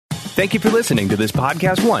Thank you for listening to this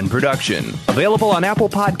Podcast One production, available on Apple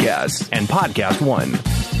Podcasts and Podcast One.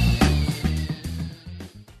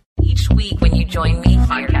 Each week when you join me,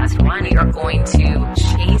 Podcast One, we are going to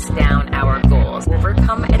chase down our goals,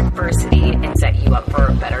 overcome adversity, and set you up for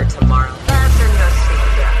a better tomorrow. That's your no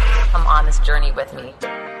secret. Come on this journey with me.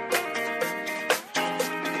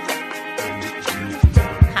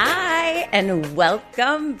 Hi, and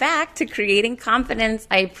welcome back to Creating Confidence.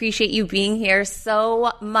 I appreciate you being here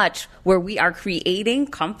so much, where we are creating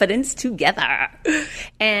confidence together.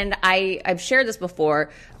 And I've shared this before.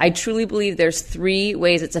 I truly believe there's three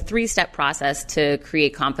ways. It's a three-step process to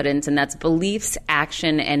create confidence, and that's beliefs,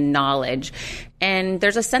 action, and knowledge. And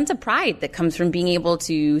there's a sense of pride that comes from being able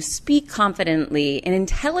to speak confidently and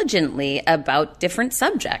intelligently about different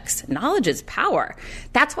subjects. Knowledge is power.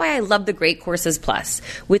 That's why I love the Great Courses Plus.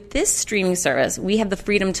 With this streaming service, we have the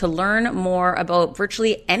freedom to learn more about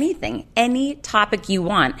virtually anything, any topic you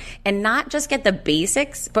want, and not just get the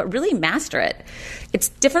basics, but really master it. It's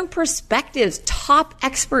different perspectives, top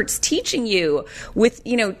experts teaching you with,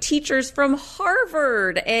 teachers from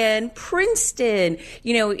Harvard and Princeton.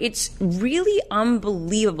 It's really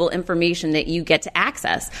unbelievable information that you get to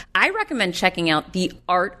access. I recommend checking out The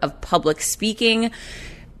Art of Public Speaking.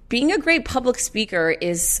 Being a great public speaker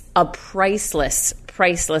is a priceless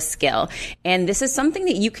skill. And this is something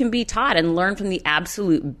that you can be taught and learn from the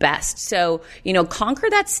absolute best. So, conquer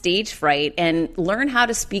that stage fright and learn how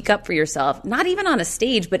to speak up for yourself, not even on a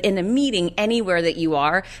stage, but in a meeting, anywhere that you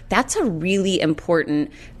are. That's a really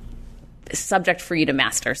important subject for you to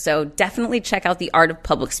master. So definitely check out The Art of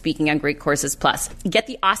Public Speaking on Great Courses Plus. Get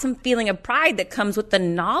the awesome feeling of pride that comes with the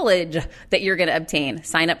knowledge that you're going to obtain.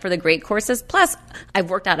 Sign up for the Great Courses Plus. I've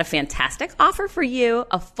worked out a fantastic offer for you,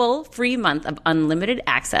 a full free month of unlimited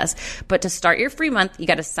access. But to start your free month, you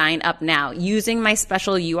got to sign up now using my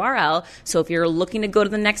special URL. So if you're looking to go to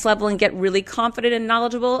the next level and get really confident and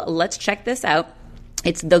knowledgeable, let's check this out.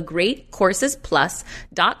 It's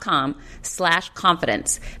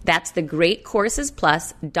thegreatcoursesplus.com/confidence. That's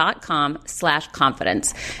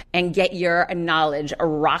thegreatcoursesplus.com/confidence, and get your knowledge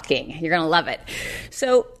rocking. You're going to love it.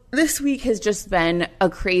 So this week has just been a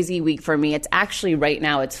crazy week for me. It's actually right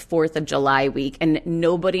now, it's 4th of July week, and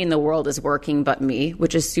nobody in the world is working but me,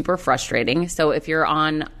 which is super frustrating. So if you're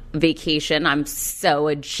on vacation, I'm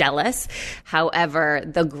so jealous. However,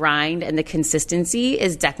 the grind and the consistency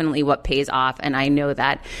is definitely what pays off, and I know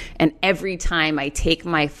that. And every time I take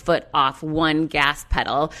my foot off one gas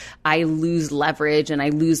pedal, I lose leverage and I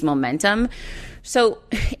lose momentum. So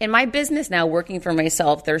in my business now, working for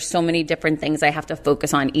myself, there's so many different things I have to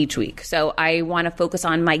focus on each week. So I want to focus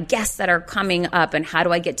on my guests that are coming up, and how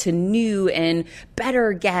do I get to new and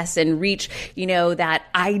better guests and reach, that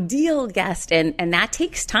ideal guest. And that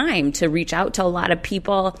takes time to reach out to a lot of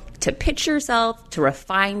people, to pitch yourself, to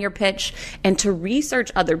refine your pitch, and to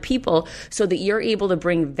research other people so that you're able to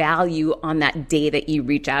bring value on that day that you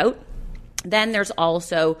reach out. Then there's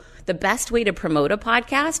also the best way to promote a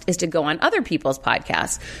podcast is to go on other people's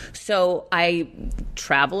podcasts. So I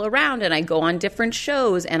travel around and I go on different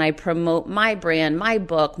shows and I promote my brand, my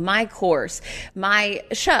book, my course, my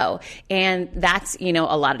show. And that's, a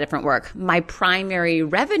lot of different work. My primary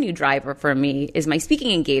revenue driver for me is my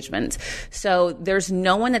speaking engagements. So there's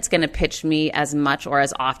no one that's going to pitch me as much or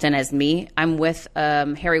as often as me. I'm with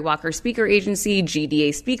Harry Walker Speaker Agency,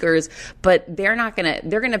 GDA Speakers, but they're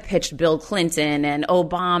going to pitch Bill Clinton and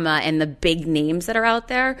Obama and the big names that are out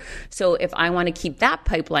there. So if I want to keep that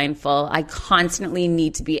pipeline full, I constantly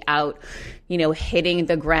need to be out, hitting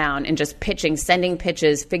the ground and just pitching, sending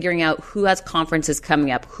pitches, figuring out who has conferences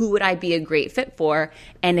coming up, who would I be a great fit for,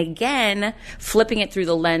 and again, flipping it through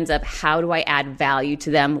the lens of how do I add value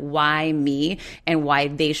to them, why me, and why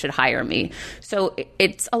they should hire me. So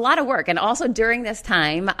it's a lot of work. And also during this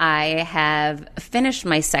time, I have finished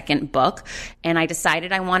my second book, and I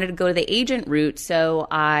decided I wanted to go to the agent route. So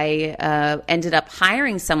I ended up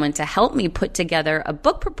hiring someone to help me put together a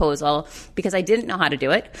book proposal because I didn't know how to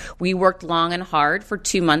do it. We worked long and hard for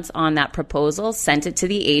 2 months on that proposal, sent it to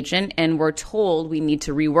the agent, and we're told we need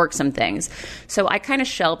to rework some things. So I kind of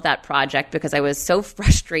shelved that project because I was so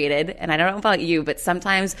frustrated. And I don't know about you, but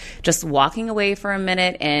sometimes just walking away for a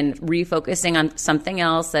minute and refocusing on something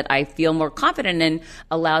else that I feel more confident in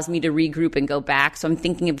allows me to regroup and go back. So I'm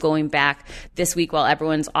thinking of going back this week while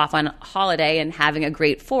everyone's off on holiday and having a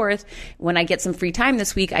great 4th. When I get some free time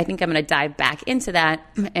this week, I think I'm going to dive back into that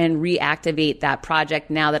and reactivate that project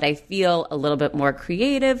now that I feel a little bit more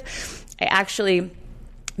creative.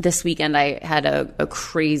 This weekend, I had a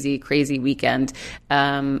crazy, crazy weekend.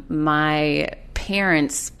 My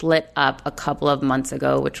parents split up a couple of months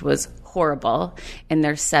ago, which was horrible, in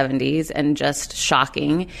their 70s and just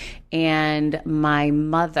shocking. and my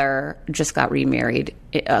mother just got remarried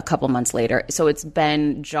a couple months later. So it's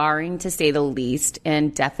been jarring to say the least,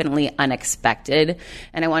 and definitely unexpected.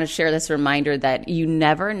 And I want to share this reminder that you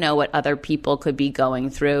never know what other people could be going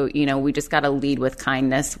through. You know, we just got to lead with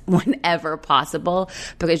kindness whenever possible,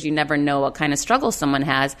 because you never know what kind of struggle someone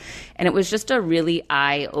has. And it was just a really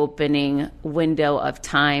eye-opening window of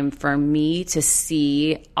time for me to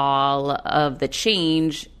see all of the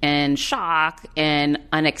change and shock and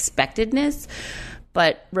unexpectedness.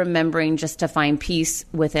 But remembering just to find peace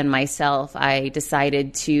within myself, I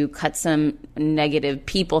decided to cut some negative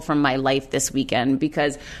people from my life this weekend,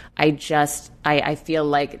 because I feel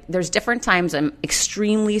like there's different times I'm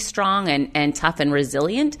extremely strong and tough and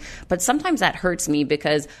resilient, but sometimes that hurts me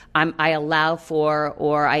because I allow for,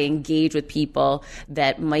 or I engage with people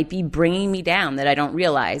that might be bringing me down that I don't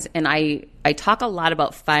realize. And I talk a lot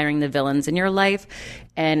about firing the villains in your life,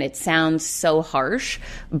 and it sounds so harsh,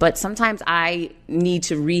 but sometimes I need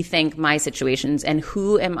to rethink my situations and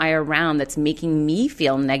who am I around that's making me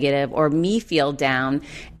feel negative or me feel down.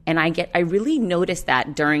 And I really notice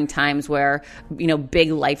that during times where, you know,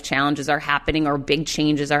 big life challenges are happening or big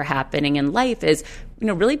changes are happening in life, is, you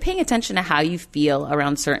know, really paying attention to how you feel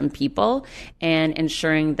around certain people and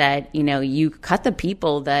ensuring that, you know, you cut the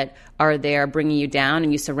people that are there bringing you down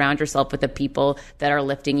and you surround yourself with the people that are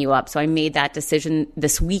lifting you up. So I made that decision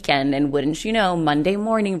this weekend, and wouldn't you know, Monday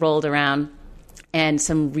morning rolled around, and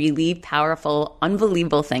some really powerful,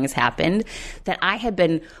 unbelievable things happened that I had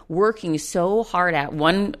been working so hard at.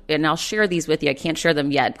 One, and I'll share these with you. I can't share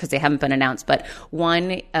them yet because they haven't been announced, but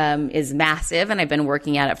one is massive, and I've been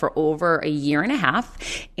working at it for over a year and a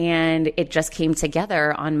half. And it just came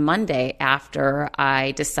together on Monday after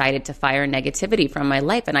I decided to fire negativity from my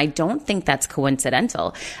life. And I don't think that's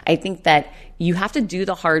coincidental. I think that you have to do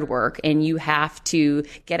the hard work, and you have to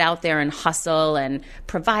get out there and hustle and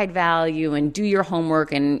provide value and do your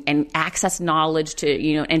homework and access knowledge to,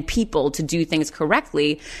 you know, and people to do things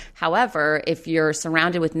correctly. However, if you're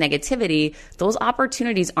surrounded with negativity, those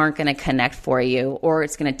opportunities aren't going to connect for you, or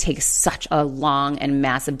it's going to take such a long and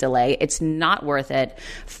massive delay. It's not worth it.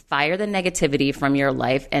 Fire the negativity from your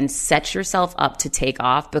life and set yourself up to take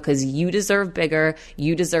off, because you deserve bigger,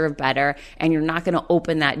 you deserve better, and you're not going to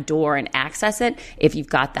open that door and access it if you've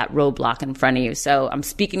got that roadblock in front of you. So I'm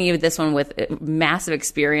speaking to you this one with massive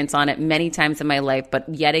experience on it many times in my life,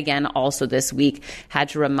 but yet again, also this week, had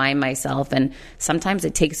to remind myself. And sometimes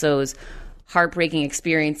it takes those heartbreaking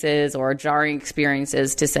experiences or jarring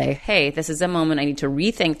experiences to say, hey, this is a moment I need to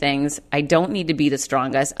rethink things. I don't need to be the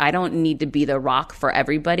strongest. I don't need to be the rock for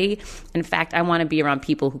everybody. In fact, I want to be around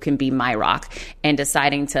people who can be my rock, and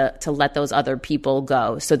deciding to let those other people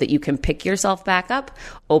go so that you can pick yourself back up,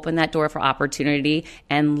 open that door for opportunity,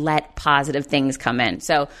 and let positive things come in.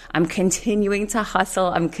 So I'm continuing to hustle.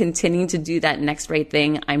 I'm continuing to do that next right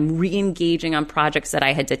thing. I'm re-engaging on projects that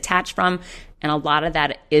I had detached from. And a lot of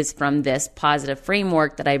that is from this positive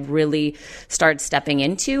framework that I've really started stepping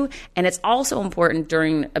into. And it's also important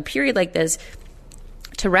during a period like this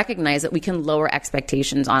to recognize that we can lower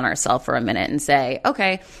expectations on ourselves for a minute and say,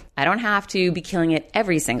 okay, I don't have to be killing it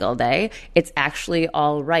every single day. It's actually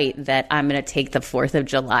all right that I'm going to take the 4th of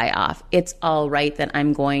July off. It's all right that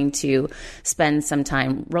I'm going to spend some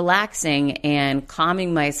time relaxing and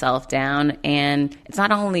calming myself down. And it's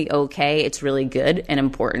not only okay, it's really good and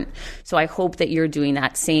important. So I hope that you're doing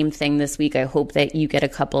that same thing this week. I hope that you get a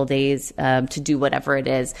couple of days to do whatever it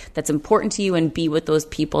is that's important to you, and be with those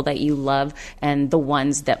people that you love and the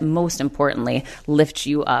ones that most importantly lift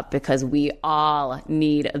you up, because we all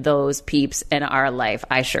need those peeps in our life.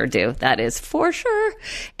 I sure do. That is for sure.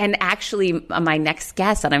 And actually, my next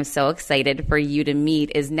guest that I'm so excited for you to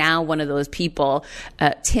meet is now one of those people.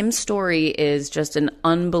 Tim Storey is just an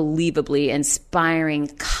unbelievably inspiring,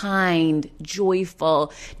 kind,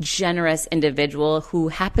 joyful, generous individual who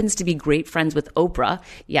happens to be great friends with Oprah.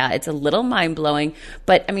 Yeah, it's a little mind-blowing,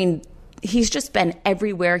 but I mean, he's just been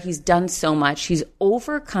everywhere. He's done so much. He's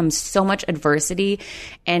overcome so much adversity,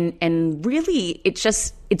 and really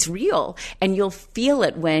it's real, and you'll feel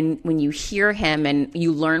it when you hear him and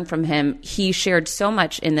you learn from him. He shared so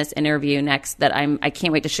much in this interview next that I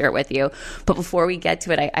can't wait to share it with you. But before we get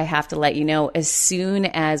to it, I have to let you know, as soon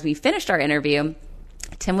as we finished our interview,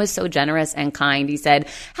 Tim was so generous and kind. He said,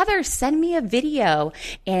 Heather, send me a video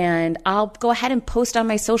and I'll go ahead and post on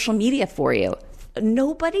my social media for you.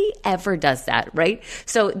 Nobody ever does that, right?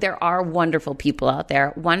 So there are wonderful people out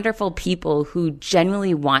there, wonderful people who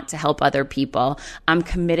genuinely want to help other people. I'm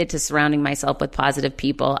committed to surrounding myself with positive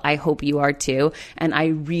people. I hope you are too. And I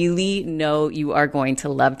really know you are going to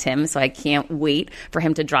love Tim. So I can't wait for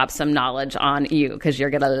him to drop some knowledge on you because you're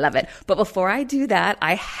going to love it. But before I do that,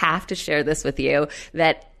 I have to share this with you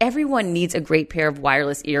that everyone needs a great pair of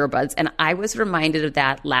wireless earbuds. And I was reminded of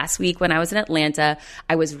that last week when I was in Atlanta.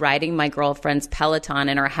 I was riding my girlfriend's Peloton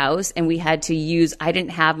in our house and we had to use, I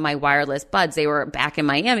didn't have my wireless buds. They were back in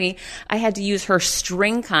Miami. I had to use her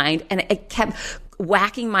string kind and it kept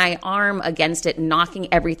whacking my arm against it,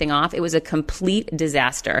 knocking everything off. It was a complete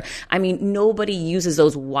disaster. I mean, nobody uses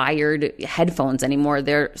those wired headphones anymore.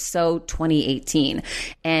 They're so 2018.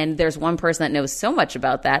 And there's one person that knows so much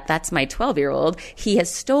about that. That's my 12-year-old. He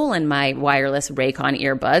has stolen my wireless Raycon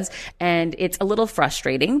earbuds, and it's a little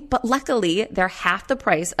frustrating, but luckily they're half the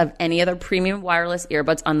price of any other premium wireless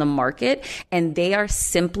earbuds on the market, and they are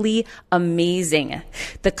simply amazing.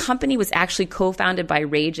 The company was actually co-founded by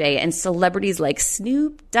Ray J and celebrities like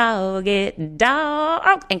Snoop Dogg, and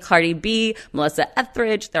Cardi B, Melissa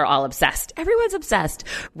Etheridge. They're all obsessed. Everyone's obsessed.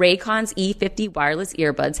 Raycon's E50 wireless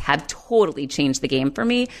earbuds have totally changed the game for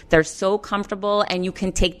me. They're so comfortable and you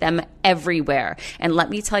can take them everywhere. And let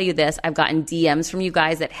me tell you this, I've gotten DMs from you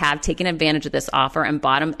guys that have taken advantage of this offer and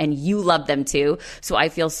bought them, and you love them too. So I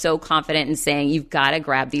feel so confident in saying you've got to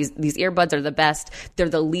grab these. These earbuds are the best. They're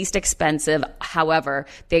the least expensive. However,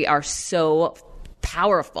 they are so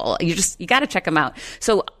powerful. You got to check them out.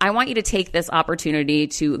 So I want you to take this opportunity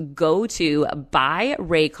to go to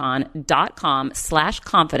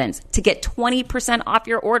buyraycon.com/confidence to get 20% off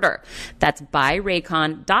your order. That's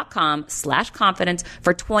buyraycon.com/confidence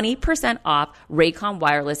for 20% off Raycon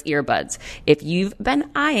wireless earbuds. If you've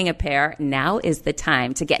been eyeing a pair, now is the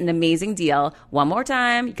time to get an amazing deal. One more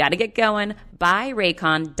time, you got to get going.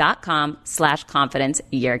 Buyraycon.com/confidence.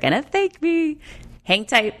 You're going to thank me. Hang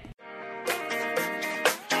tight.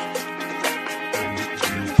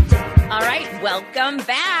 All right, welcome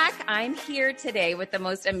back. I'm here today with the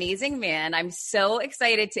most amazing man. I'm so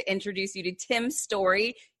excited to introduce you to Tim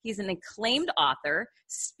Storey. He's an acclaimed author,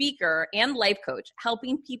 speaker, and life coach,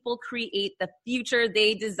 helping people create the future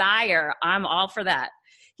they desire. I'm all for that.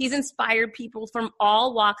 He's inspired people from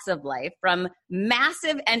all walks of life, from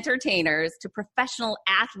massive entertainers to professional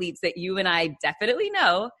athletes that you and I definitely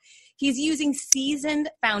know. He's using seasoned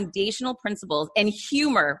foundational principles and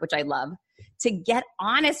humor, which I love, to get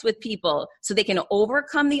honest with people so they can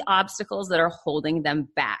overcome the obstacles that are holding them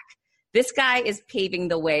back. This guy is paving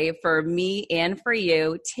the way for me and for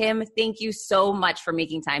you. Tim, thank you so much for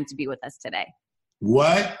making time to be with us today.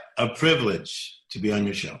 What a privilege to be on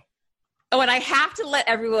your show. Oh, and I have to let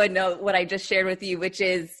everyone know what I just shared with you, which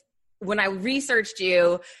is when I researched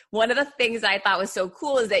you, one of the things I thought was so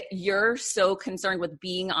cool is that you're so concerned with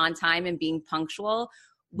being on time and being punctual,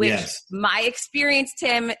 which yes. My experience,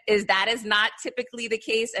 Tim, is that is not typically the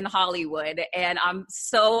case in Hollywood. And I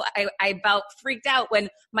about freaked out when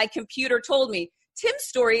my computer told me, Tim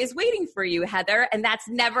Storey is waiting for you, Heather. And that's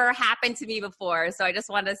never happened to me before. So I just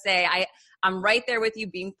want to say I'm right there with you.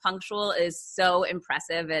 Being punctual is so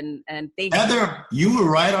impressive. And thank you. Heather, you were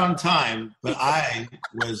right on time, but I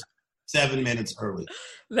was 7 minutes early.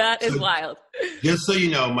 That is wild. Just so you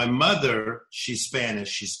know, my mother, she's Spanish.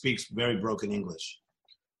 She speaks very broken English.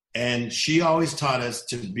 And she always taught us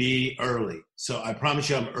to be early. So I promise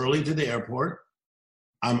you, I'm early to the airport.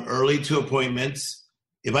 I'm early to appointments.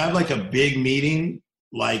 If I have like a big meeting,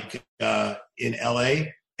 like in LA,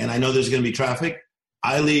 and I know there's going to be traffic,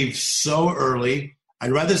 I leave so early.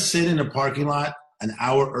 I'd rather sit in a parking lot an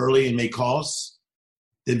hour early and make calls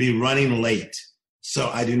than be running late. So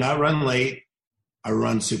I do not run late. I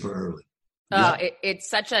run super early. Oh, it's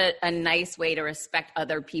such a nice way to respect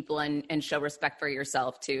other people and show respect for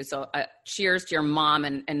yourself too. So cheers to your mom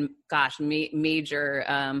and gosh,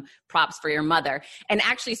 major props for your mother. And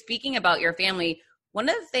actually speaking about your family, one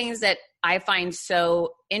of the things that I find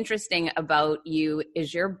so interesting about you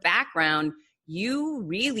is your background. You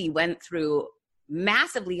really went through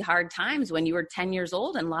massively hard times when you were 10 years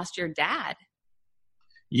old and lost your dad.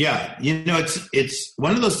 Yeah. You know, it's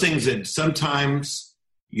one of those things that sometimes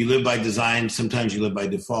you live by design, sometimes you live by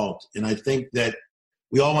default. And I think that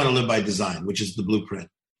we all want to live by design, which is the blueprint.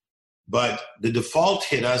 But the default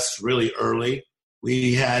hit us really early.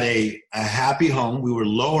 We had a happy home. We were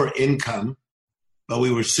lower income, but we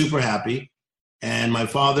were super happy. And my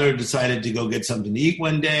father decided to go get something to eat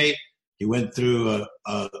one day. He went through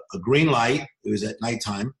a green light. It was at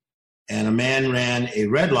nighttime. And a man ran a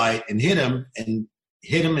red light and hit him and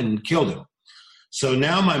killed him. So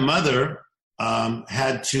now my mother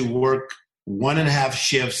had to work 1.5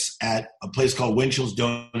 shifts at a place called Winchell's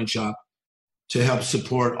Donut Shop to help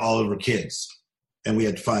support all of her kids. And we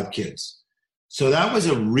had 5 kids. So that was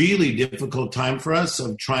a really difficult time for us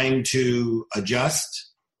of trying to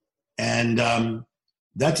adjust. And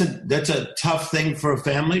that's a tough thing for a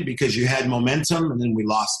family because you had momentum and then we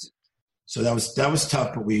lost it. So that was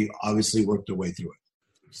tough, but we obviously worked our way through it.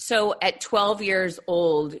 So at 12 years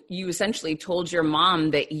old, you essentially told your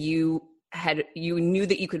mom that you knew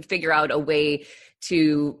that you could figure out a way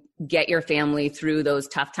to get your family through those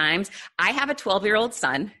tough times. I have a 12-year-old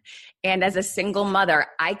son, and as a single mother,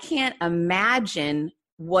 I can't imagine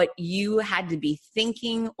what you had to be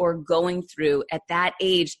thinking or going through at that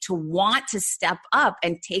age to want to step up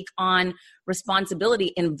and take on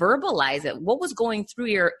responsibility and verbalize it. What was going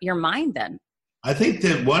through your mind then? I think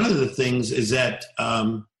that one of the things is that,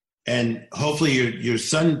 and hopefully your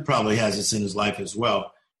son probably has this in his life as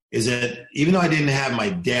well, is that even though I didn't have my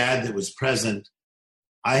dad that was present,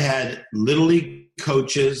 I had Little League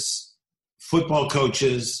coaches, football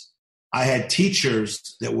coaches. I had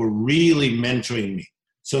teachers that were really mentoring me.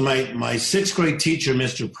 So my 6th grade teacher,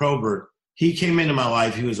 Mr. Probert, he came into my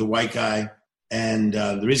life. He was a white guy. And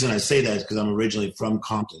the reason I say that is because I'm originally from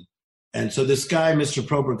Compton. And so this guy, Mr.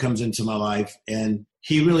 Probert, comes into my life, and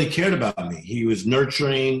he really cared about me. He was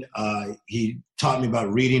nurturing. He taught me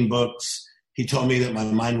about reading books. He told me that my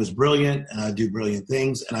mind was brilliant and I'd do brilliant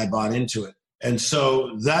things, and I bought into it. And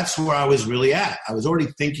so that's where I was really at. I was already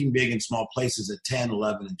thinking big in small places at 10,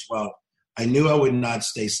 11, and 12. I knew I would not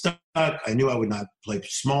stay stuck. I knew I would not play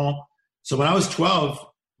small. So when I was 12,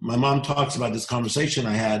 my mom talks about this conversation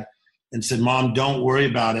I had and said, "Mom, don't worry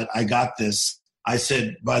about it. I got this." I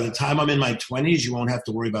said, by the time I'm in my 20s, you won't have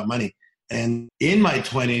to worry about money. And in my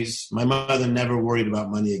 20s, my mother never worried about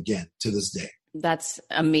money again to this day. That's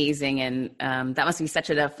amazing. And that must be such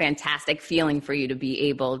a fantastic feeling for you to be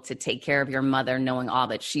able to take care of your mother, knowing all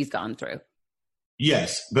that she's gone through.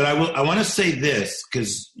 Yes, but I want to say this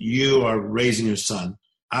because you are raising your son.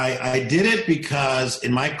 I did it because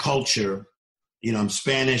in my culture, I'm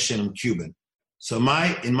Spanish and I'm Cuban. So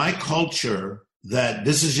in my culture, that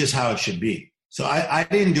this is just how it should be. So I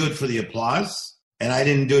didn't do it for the applause, and I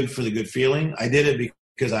didn't do it for the good feeling. I did it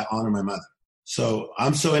because I honor my mother. So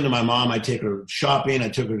I'm so into my mom. I take her shopping. I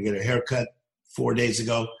took her to get her haircut 4 days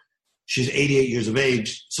ago. She's 88 years of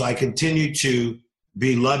age. So I continue to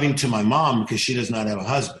be loving to my mom because she does not have a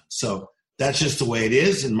husband. So that's just the way it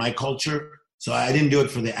is in my culture. So I didn't do it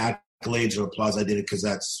for the accolades or applause. I did it because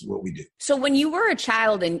that's what we do. So when you were a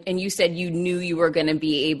child and you said you knew you were going to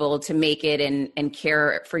be able to make it and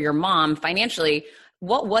care for your mom financially,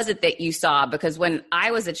 what was it that you saw? Because when I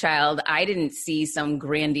was a child, I didn't see some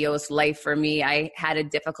grandiose life for me. I had a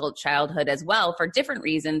difficult childhood as well for different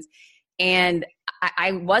reasons. And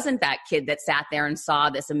I wasn't that kid that sat there and saw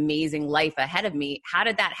this amazing life ahead of me. How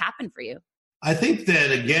did that happen for you? I think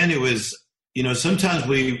that, again, it was, sometimes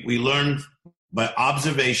we learn by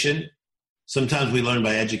observation. Sometimes we learn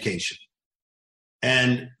by education.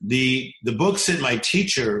 And the books that my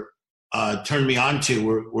teacher turned me on to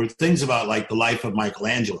were things about like the life of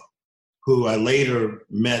Michelangelo, who I later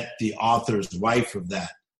met the author's wife of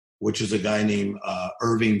that, which is a guy named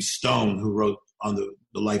Irving Stone, who wrote on the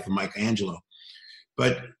life of Michelangelo.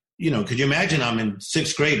 But, could you imagine I'm in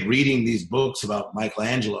 6th grade reading these books about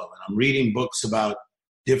Michelangelo, and I'm reading books about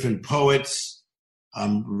different poets.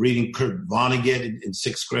 I'm reading Kurt Vonnegut in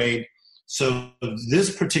 6th grade. So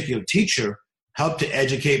this particular teacher helped to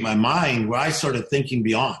educate my mind where I started thinking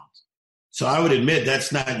beyond. So I would admit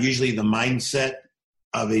that's not usually the mindset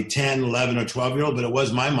of a 10, 11, or 12-year-old, but it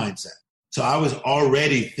was my mindset. So I was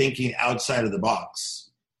already thinking outside of the box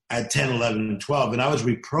at 10, 11, and 12, and I was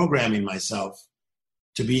reprogramming myself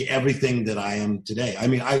to be everything that I am today. I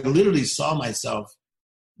mean, I literally saw myself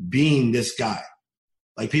being this guy.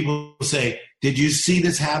 Like people say, did you see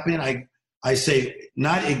this happen? I say,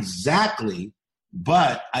 not exactly,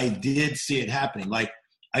 but I did see it happening. Like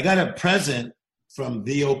I got a present from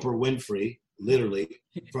the Oprah Winfrey, literally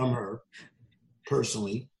from her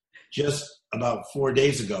personally, just about 4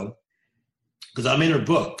 days ago, because I'm in her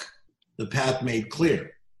book, The Path Made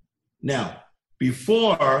Clear. Now,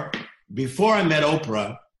 before I met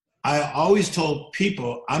Oprah, I always told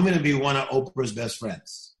people I'm going to be one of Oprah's best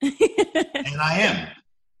friends. And I am.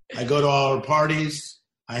 I go to all her parties.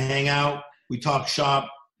 I hang out. We talk shop.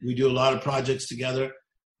 We do a lot of projects together.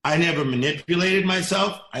 I never manipulated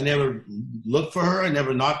myself. I never looked for her. I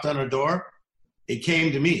never knocked on her door. It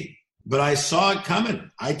came to me. But I saw it coming.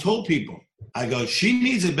 I told people, I go, she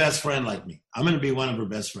needs a best friend like me. I'm going to be one of her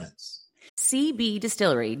best friends.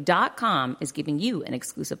 CBDistillery.com is giving you an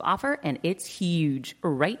exclusive offer, and it's huge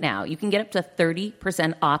right now. You can get up to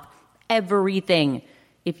 30% off everything.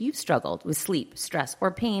 If you've struggled with sleep, stress,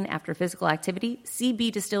 or pain after physical activity,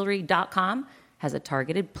 cbdistillery.com has a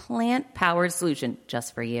targeted plant-powered solution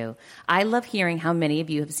just for you. I love hearing how many of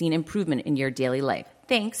you have seen improvement in your daily life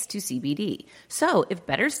thanks to CBD. So if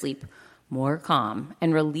better sleep, more calm,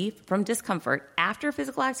 and relief from discomfort after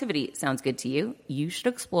physical activity sounds good to you, you should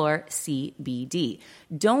explore CBD.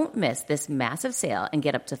 Don't miss this massive sale and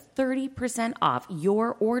get up to 30% off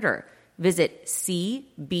your order. Visit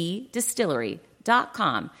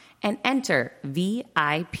cbdistillery.com and enter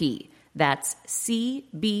VIP. That's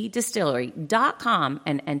cbdistillery.com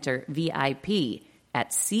and enter VIP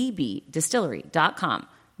at cbdistillery.com.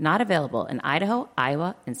 Not available in Idaho,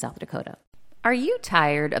 Iowa, and South Dakota. Are you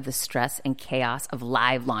tired of the stress and chaos of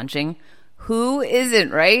live launching? Who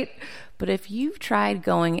isn't, right? But if you've tried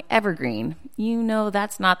going evergreen, you know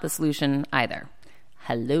that's not the solution either.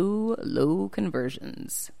 Hello, low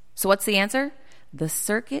conversions. So what's the answer? The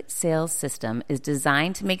Circuit Sales System is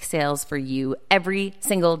designed to make sales for you every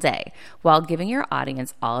single day while giving your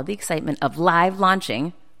audience all of the excitement of live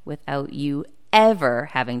launching without you ever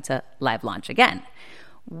having to live launch again.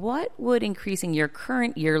 What would increasing your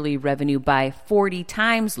current yearly revenue by 40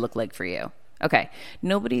 times look like for you? Okay,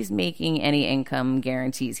 nobody's making any income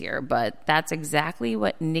guarantees here, but that's exactly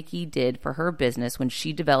what Nikki did for her business when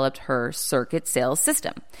she developed her Circuit Sales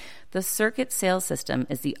System. The Circuit Sales System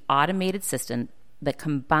is the automated system that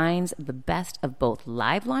combines the best of both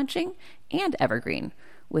live launching and evergreen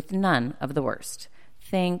with none of the worst.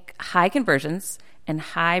 Think high conversions and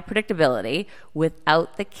high predictability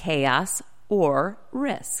without the chaos or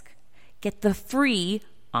risk. Get the free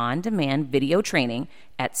on-demand video training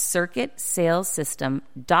at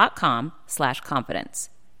circuitsalessystem.com/confidence.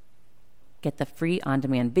 Get the free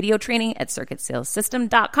on-demand video training at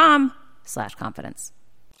circuitsalessystem.com/confidence.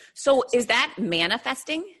 So is that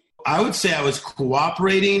manifesting? I would say I was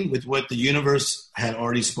cooperating with what the universe had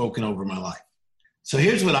already spoken over my life. So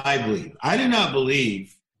here's what I believe. I do not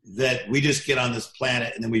believe that we just get on this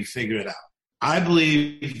planet and then we figure it out. I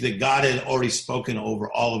believe that God had already spoken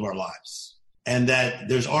over all of our lives and that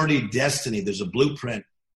there's already destiny. There's a blueprint.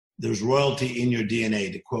 There's royalty in your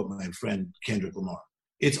DNA, to quote my friend Kendrick Lamar.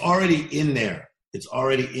 It's already in there. It's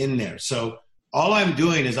already in there. So all I'm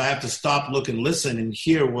doing is I have to stop, look, and listen and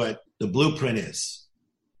hear what the blueprint is.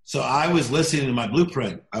 So I was listening to my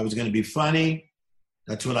blueprint. I was going to be funny.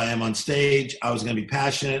 That's what I am on stage. I was going to be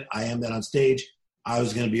passionate. I am that on stage. I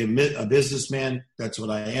was going to be a businessman. That's what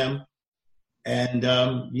I am. And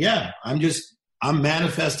I'm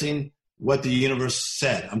manifesting what the universe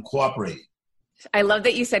said. I'm cooperating. I love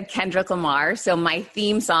that you said Kendrick Lamar. So my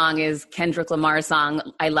theme song is Kendrick Lamar's song,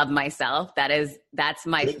 I Love Myself. That's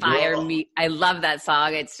my fire. I love that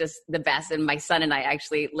song. It's just the best. And my son and I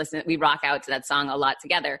actually we rock out to that song a lot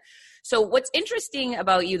together. So what's interesting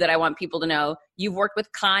about you that I want people to know, you've worked with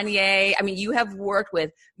Kanye. I mean, you have worked with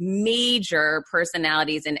major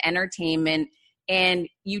personalities in entertainment, and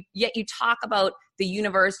yet you talk about the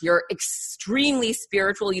universe. You're extremely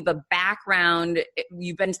spiritual. You have a background.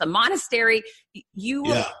 You've been to the monastery. You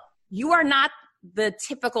are not the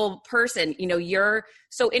typical person. You know, you're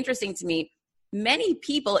so interesting to me. Many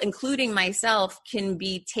people, including myself, can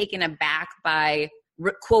be taken aback by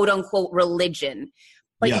quote unquote religion.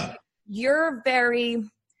 But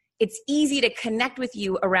it's easy to connect with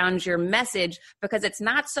you around your message because it's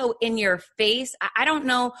not so in your face. I don't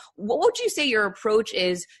know. What would you say your approach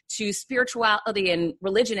is to spirituality and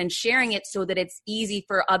religion and sharing it so that it's easy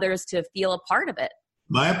for others to feel a part of it?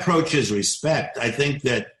 My approach is respect. I think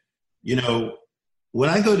that, when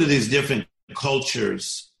I go to these different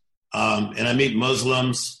cultures and I meet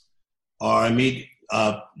Muslims or I meet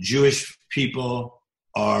Jewish people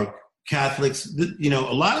or Catholics, a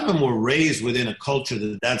lot of them were raised within a culture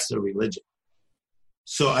that's their religion.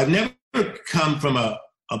 So I've never come from a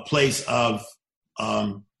place of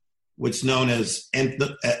what's known as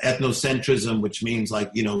ethnocentrism, which means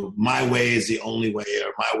my way is the only way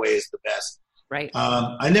or my way is the best. Right.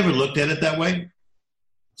 I never looked at it that way.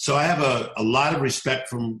 So I have a lot of respect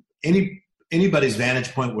from anybody's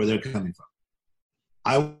vantage point where they're coming from.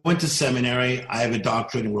 I went to seminary. I have a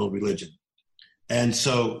doctorate in world religion. And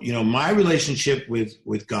so, my relationship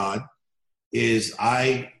with God is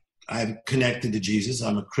I'm connected to Jesus.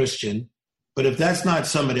 I'm a Christian. But if that's not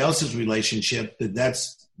somebody else's relationship,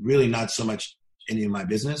 that's really not so much any of my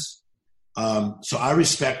business. So I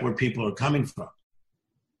respect where people are coming from.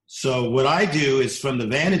 So what I do is from the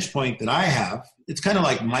vantage point that I have, it's kind of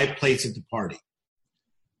like my place at the party.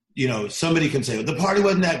 Somebody can say, well, the party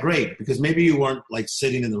wasn't that great because maybe you weren't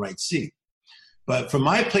sitting in the right seat. But from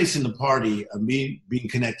my place in the party of me being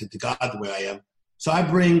connected to God the way I am, So I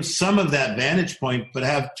bring some of that vantage point, but I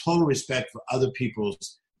have total respect for other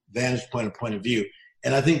people's vantage point or point of view.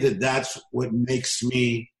 And I think that that's what makes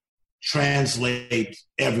me translate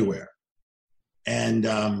everywhere. And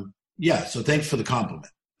so thanks for the compliment.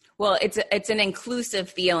 Well, it's an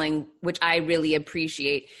inclusive feeling, which I really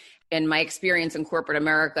appreciate. And my experience in corporate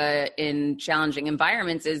America in challenging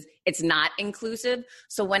environments is it's not inclusive.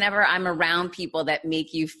 So whenever I'm around people that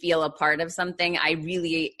make you feel a part of something, I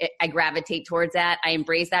gravitate towards that. I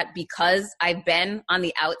embrace that because I've been on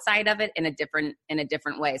the outside of it in a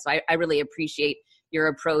different way. So I really appreciate your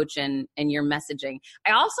approach and your messaging.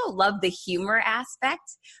 I also love the humor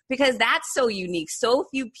aspect because that's so unique. So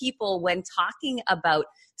few people, when talking about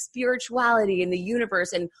spirituality and the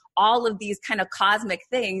universe and all of these kind of cosmic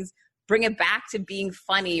things, bring it back to being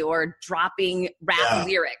funny or dropping rap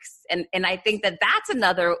lyrics. And I think that that's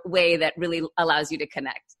another way that really allows you to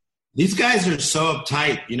connect. These guys are so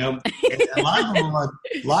uptight, a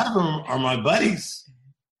lot of them are my buddies,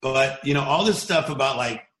 but all this stuff about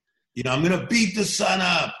like, I'm going to beat the sun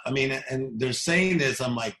up. I mean, and they're saying this,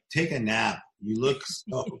 I'm like, take a nap. You look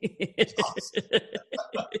so awesome.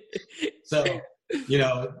 So,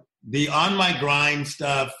 the on my grind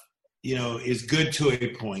stuff, is good to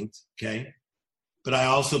a point, okay? But I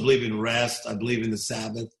also believe in rest. I believe in the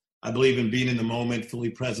Sabbath. I believe in being in the moment, fully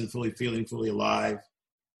present, fully feeling, fully alive.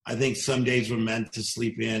 I think some days we're meant to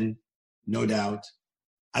sleep in, no doubt.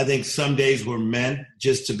 I think some days we're meant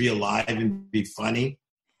just to be alive and be funny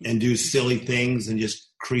and do silly things and just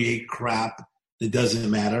create crap that doesn't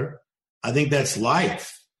matter. I think that's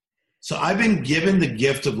life. So I've been given the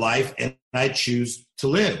gift of life and I choose to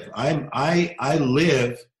live. I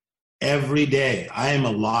live every day. I am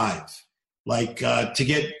alive. Like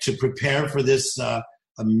to prepare for this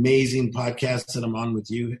amazing podcast that I'm on with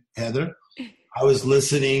you, Heather, I was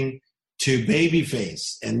listening to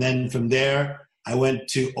Babyface. And then from there, I went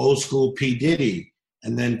to old school P. Diddy.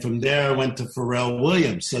 And then from there, I went to Pharrell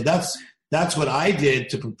Williams. So that's what I did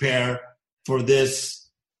to prepare for this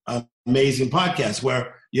amazing podcast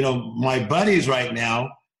where, my buddies right now,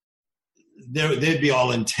 they'd be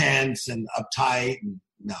all intense and uptight. And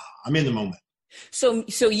no, I'm in the moment.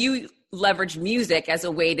 So you leverage music as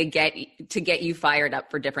a way to get you fired up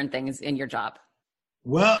for different things in your job.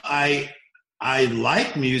 Well, I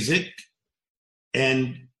like music,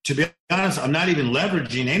 and to be honest, I'm not even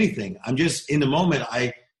leveraging anything. I'm just in the moment.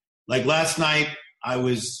 Like last night, I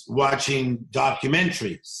was watching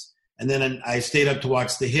documentaries, and then I stayed up to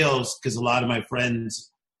watch The Hills because a lot of my friends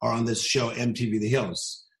are on this show, MTV The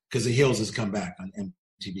Hills, because The Hills has come back on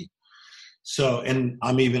MTV. So, and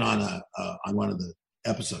I'm even on one of the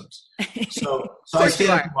episodes. So I stayed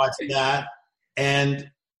up to watch that. And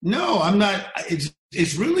no, I'm not.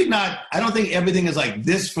 It's really not. I don't think everything is like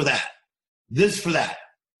this for that, this for that,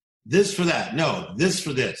 this for that. No, this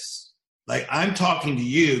for this. Like I'm talking to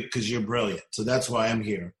you because you're brilliant. So that's why I'm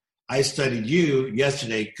here. I studied you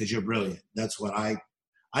yesterday because you're brilliant. That's what I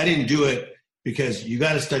didn't do it because you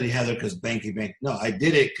got to study Heather because banky bank. No, I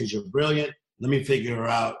did it because you're brilliant. Let me figure her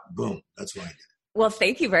out. Boom. That's why I did it. Well,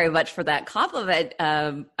 thank you very much for that compliment.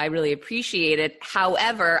 I really appreciate it.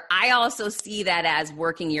 However, I also see that as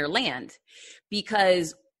working your land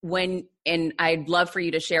because and I'd love for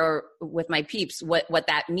you to share with my peeps what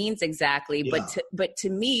that means exactly. Yeah. But to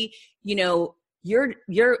me, it's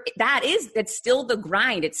still the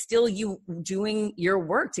grind. It's still you doing your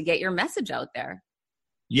work to get your message out there.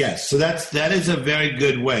 Yes. So that is a very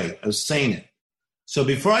good way of saying it. So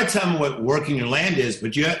before I tell them what working your land is,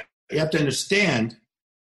 but you have to understand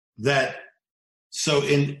that. So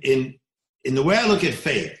in the way I look at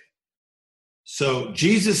faith, so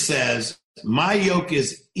Jesus says, my yoke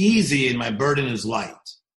is easy and my burden is light.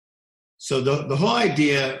 So the whole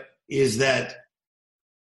idea is that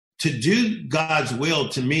to do God's will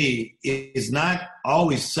to me is not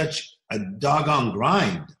always such a doggone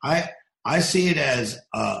grind. I see it as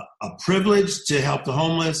a privilege to help the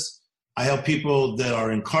homeless. I help people that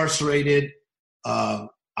are incarcerated.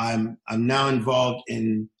 I'm now involved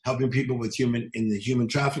in helping people in the human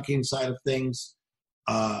trafficking side of things.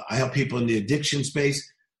 I help people in the addiction space.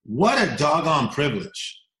 What a doggone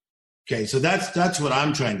privilege. Okay, so that's what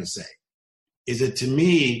I'm trying to say. Is that to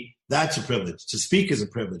me, that's a privilege. To speak is a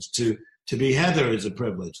privilege. To be Heather is a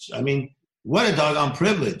privilege. I mean, what a doggone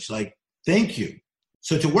privilege. Like, thank you.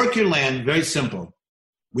 So to work your land, very simple.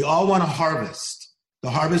 We all want to harvest. The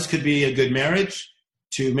harvest could be a good marriage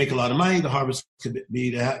to make a lot of money. The harvest could be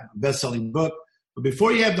to have a best-selling book. But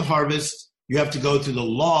before you have the harvest, you have to go through the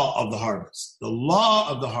law of the harvest. The law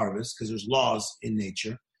of the harvest, because there's laws in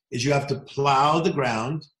nature, is you have to plow the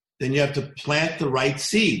ground, then you have to plant the right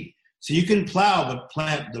seed. So you can plow, but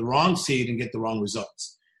plant the wrong seed and get the wrong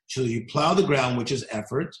results. So you plow the ground, which is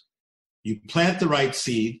effort. You plant the right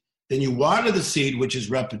seed. Then you water the seed, which is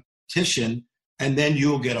repetition, and then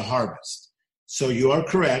you'll get a harvest. So you are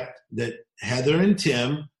correct that Heather and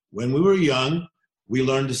Tim, when we were young, we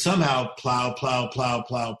learned to somehow plow, plant,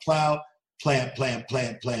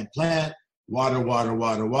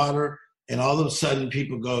 water. And all of a sudden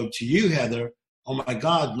people go to you, Heather, oh my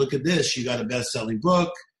God, look at this. You got a best-selling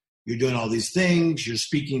book. You're doing all these things. You're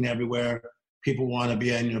speaking everywhere. People want to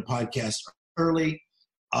be on your podcast early.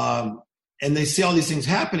 And they see all these things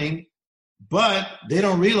happening, but they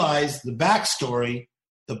don't realize the backstory,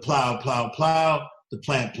 the plow, the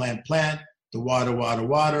plant, the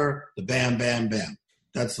water, the bam, bam.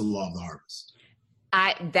 That's the law of the harvest.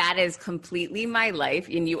 That is completely my life,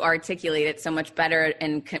 and you articulate it so much better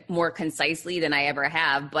and more concisely than I ever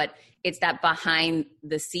have. But it's that behind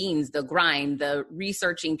the scenes, the grind, the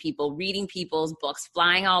researching people, reading people's books,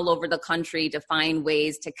 flying all over the country to find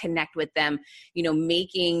ways to connect with them,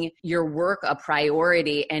 making your work a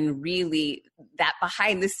priority. And really that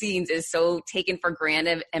behind the scenes is so taken for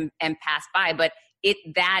granted and passed by, but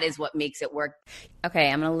that is what makes it work.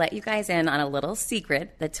 Okay, I'm going to let you guys in on a little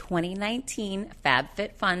secret. The 2019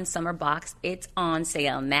 FabFitFun Summer Box, it's on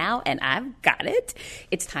sale now, and I've got it.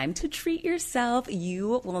 It's time to treat yourself.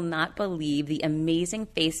 You will not believe the amazing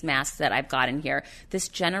face masks that I've got in here. This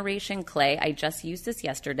Generation Clay, I just used this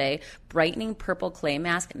yesterday, brightening purple clay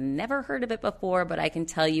mask. Never heard of it before, but I can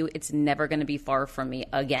tell you it's never going to be far from me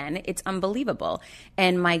again. It's unbelievable.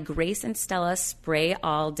 And my Grace and Stella Spray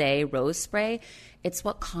All Day Rose Spray, it's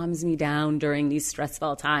what calms me down during these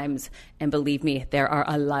stressful times. And believe me, there are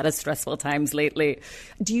a lot of stressful times lately.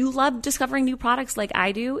 Do you love discovering new products like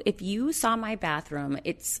I do? If you saw my bathroom,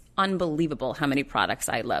 it's unbelievable how many products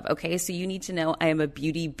I love. Okay, so you need to know I am a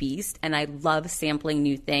beauty beast and I love sampling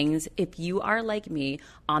new things. If you are like me,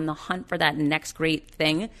 on the hunt for that next great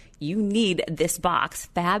thing, you need this box.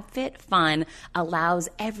 FabFitFun allows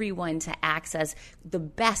everyone to access the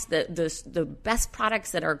best, the best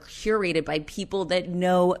products that are curated by people that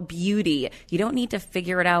know beauty. You don't need to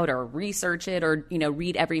figure it out or research it or,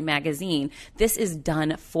 read every magazine. This is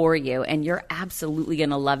done for you and you're absolutely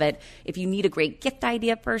going to love it. If you need a great gift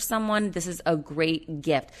idea for someone, this is a great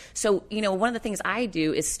gift. So, one of the things I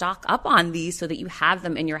do is stock up on these so that you have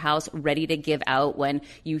them in your house ready to give out when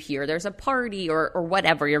you hear there's a party or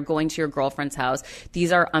whatever, you're going to your girlfriend's house.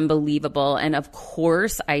 These are unbelievable. And of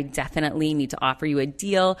course, I definitely need to offer you a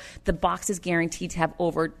deal. The box is guaranteed to have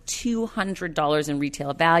over $200 in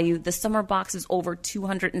retail value. The summer box is over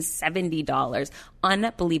 $270.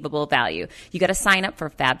 Unbelievable value. You got to sign up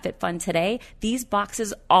for FabFitFun today. These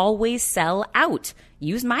boxes always sell out.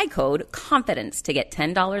 Use my code CONFIDENCE to get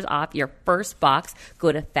 $10 off your first box.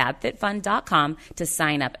 Go to fabfitfun.com to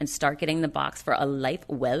sign up and start getting the box for a life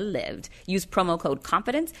well lived. Use promo code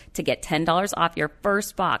CONFIDENCE to get $10 off your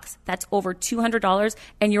first box. That's over $200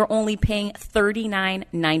 and you're only paying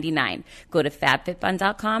 $39.99. Go to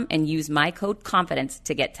fabfitfun.com and use my code CONFIDENCE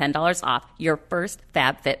to get $10 off your first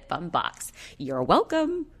FabFitFun box. You're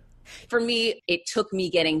welcome. For me, it took me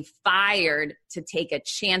getting fired to take a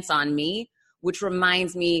chance on me, which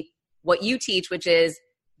reminds me what you teach, which is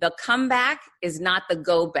the comeback is not the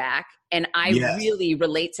go back. And I really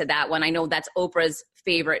relate to that one. I know that's Oprah's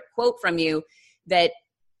favorite quote from you, that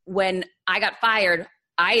when I got fired,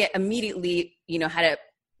 I immediately, had a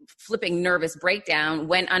flipping nervous breakdown,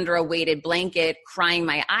 went under a weighted blanket, crying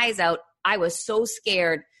my eyes out. I was so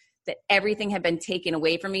scared that everything had been taken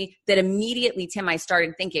away from me that immediately, Tim, I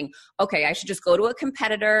started thinking, okay, I should just go to a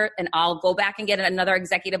competitor and I'll go back and get another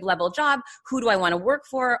executive level job. Who do I want to work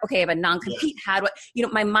for? Okay, I have a non-compete. How do I,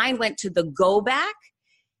 my mind went to the go back.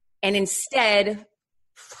 And instead,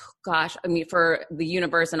 for the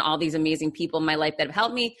universe and all these amazing people in my life that have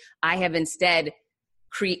helped me, I have instead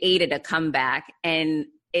created a comeback. And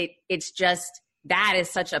it's just, that is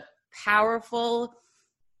such a powerful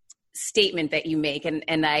statement that you make.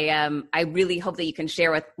 And I really hope that you can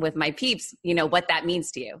share with my peeps, what that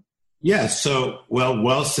means to you. Yeah. So,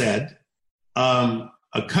 well said. A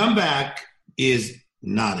comeback is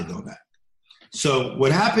not a go back. So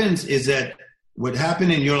what happens is that what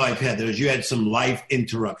happened in your life, Heather, is you had some life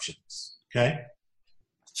interruptions. Okay.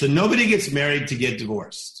 So nobody gets married to get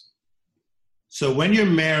divorced. So when you're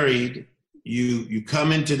married, you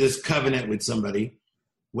come into this covenant with somebody.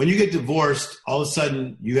 When you get divorced, all of a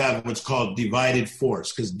sudden you have what's called divided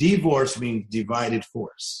force, because divorce means divided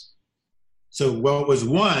force. So what was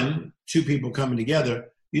two people coming together,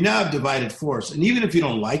 you now have divided force. And even if you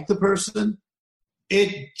don't like the person,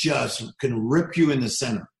 it just can rip you in the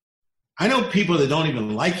center. I know people that don't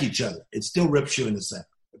even like each other. It still rips you in the center,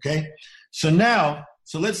 Okay. So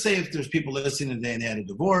let's say if there's people listening today and they had a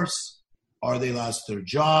divorce, or they lost their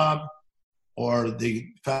job, or they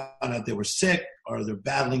found out they were sick, or they're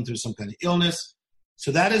battling through some kind of illness.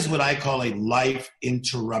 So that is what I call a life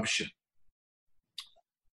interruption.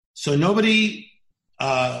 So nobody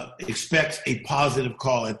expects a positive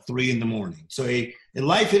call at 3 a.m. So a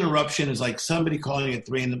life interruption is like somebody calling you at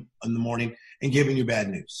 3 in the morning and giving you bad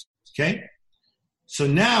news. Okay. So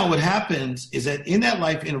now what happens is that in that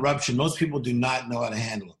life interruption, most people do not know how to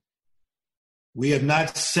handle it. We have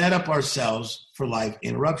not set up ourselves for life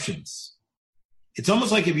interruptions. It's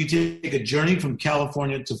almost like if you take a journey from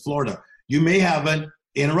California to Florida, you may have an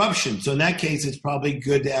interruption. So in that case, it's probably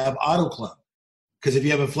good to have Auto Club. Because if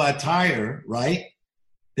you have a flat tire, right,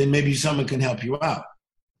 then maybe someone can help you out.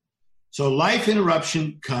 So life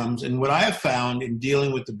interruption comes, and what I have found in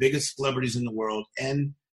dealing with the biggest celebrities in the world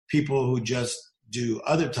and people who just do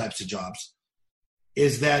other types of jobs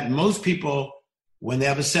is that most people, when they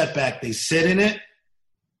have a setback, they sit in it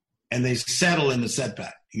and they settle in the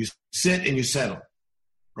setback. You sit and you settle,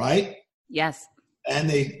 right? Yes. And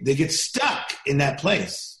they get stuck in that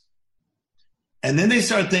place. And then they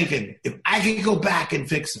start thinking, if I can go back and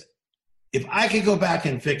fix it, if I can go back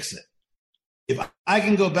and fix it, if I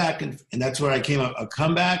can go back and that's where I came up. A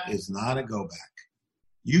comeback is not a go back.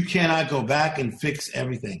 You cannot go back and fix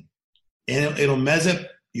everything. And it'll mess up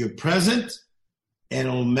your present and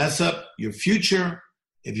it'll mess up your future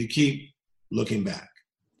if you keep looking back.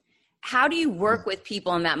 How do you work with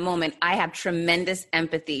people in that moment? I have tremendous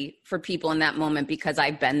empathy for people in that moment because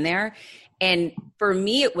I've been there. And for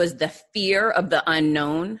me, it was the fear of the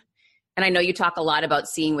unknown. And I know you talk a lot about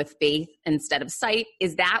seeing with faith instead of sight.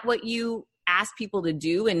 Is that what you ask people to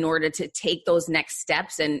do in order to take those next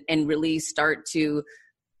steps and really start to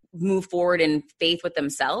move forward in faith with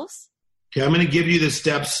themselves? Okay, I'm going to give you the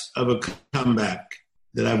steps of a comeback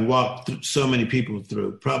that I've walked so many people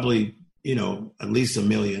through, probably, at least 1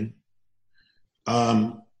 million.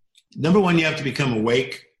 Number one, you have to become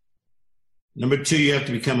awake. Number two, you have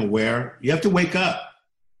to become aware. You have to wake up.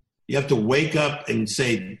 You have to wake up and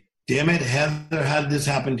say, damn it, Heather, how did this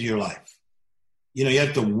happen to your life? You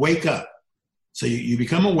have to wake up. So you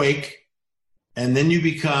become awake, and then you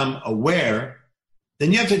become aware.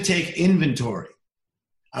 Then you have to take inventory.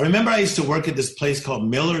 I remember I used to work at this place called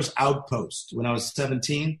Miller's Outpost when I was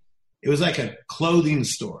 17. It was like a clothing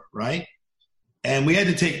store, right? And we had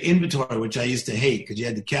to take inventory, which I used to hate because you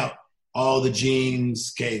had to count all the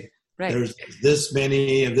jeans. Okay, right. There's this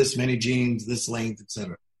many of this many jeans, this length,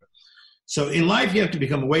 etc. So in life, you have to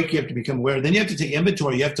become awake. You have to become aware. Then you have to take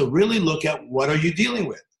inventory. You have to really look at what are you dealing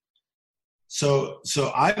with. So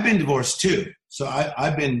I've been divorced too. So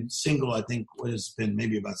I've been single, I think, what has been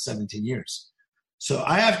maybe about 17 years. So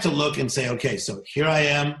I have to look and say, okay, so here I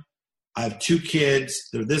am. I have 2 kids.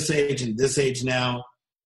 They're this age and this age now.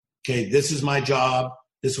 Okay, this is my job.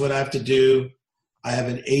 This is what I have to do. I have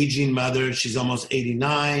an aging mother. She's almost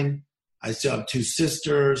 89. I still have 2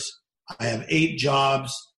 sisters. I have 8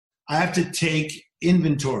 jobs. I have to take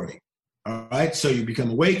inventory. All right, so you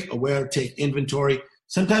become awake, aware, take inventory.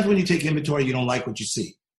 Sometimes when you take inventory, you don't like what you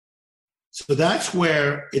see. So that's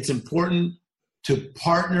where it's important to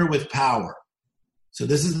partner with power. So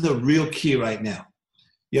this is the real key right now.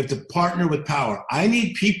 You have to partner with power. I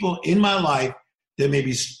need people in my life that may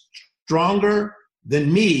be stronger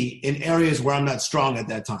than me in areas where I'm not strong at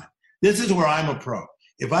that time. This is where I'm a pro.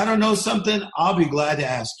 If I don't know something, I'll be glad to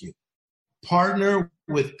ask you. Partner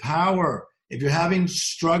with power. If you're having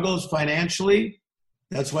struggles financially,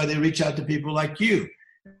 that's why they reach out to people like you.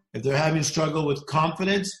 If they're having struggle with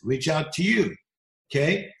confidence, reach out to you.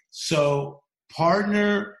 Okay? So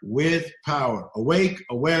partner with power. Awake,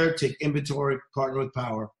 aware, take inventory, partner with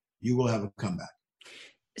power. You will have a comeback.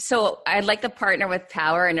 So I'd like to partner with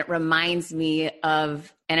power, and it reminds me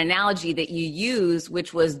of an analogy that you use,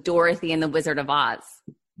 which was Dorothy and the Wizard of Oz.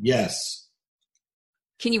 Yes.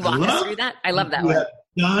 Can you walk us through that? I love that one. You have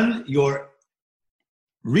done your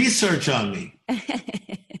research on me.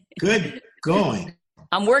 Good going.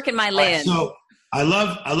 I'm working my land. So I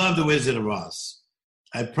love the Wizard of Oz.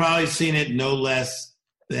 I've probably seen it no less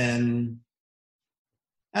than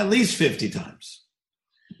at least 50 times.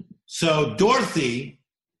 So Dorothy,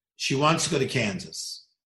 she wants to go to Kansas.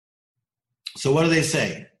 So what do they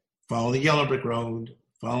say? Follow the yellow brick road,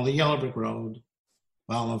 follow the yellow brick road,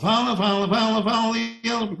 follow the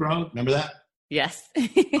yellow brick road. Remember that? Yes.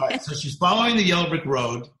 All right, so she's following the yellow brick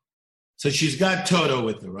road. So she's got Toto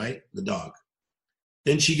with her, right? The dog.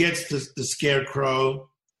 Then she gets the scarecrow,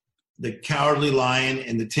 the cowardly lion,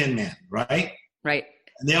 and the Tin Man, right? Right.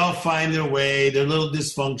 And they all find their way. They're a little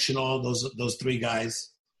dysfunctional, those 3 guys.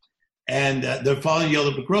 and they're following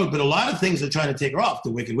Yellow Brick Road. But a lot of things are trying to take her off.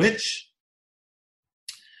 The Wicked Witch.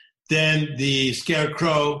 Then the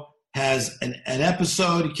Scarecrow has an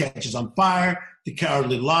episode. He catches on fire. The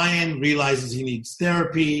Cowardly Lion realizes he needs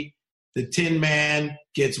therapy. The Tin Man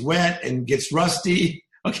gets wet and gets rusty.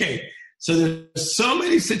 Okay, so there's so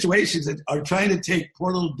many situations that are trying to take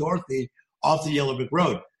poor little Dorothy off the Yellow Brick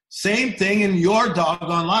Road. Same thing in your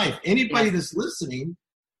doggone life. Anybody that's listening,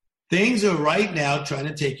 things are right now trying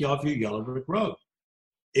to take you off your Yellow Brick Road.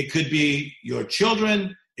 It could be your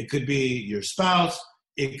children. It could be your spouse.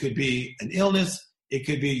 It could be an illness. It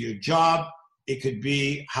could be your job. It could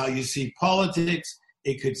be how you see politics.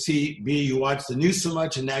 It could be you watch the news so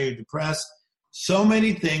much and now you're depressed. So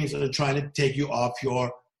many things are trying to take you off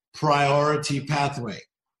your priority pathway.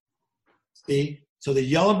 See? So the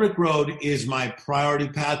Yellow Brick Road is my priority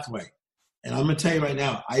pathway. And I'm going to tell you right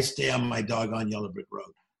now, I stay on my doggone Yellow Brick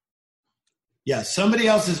Road. Yeah, somebody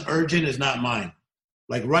else's urgent is not mine.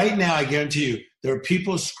 Like right now, I guarantee you, there are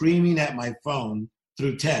people screaming at my phone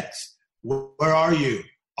through text. Where are you?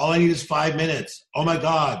 All I need is 5 minutes. Oh my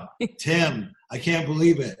God, Tim, I can't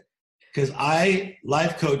believe it. Because I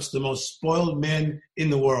life coach the most spoiled men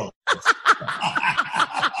in the world.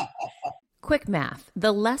 Quick math.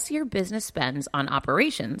 The less your business spends on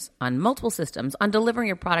operations, on multiple systems, on delivering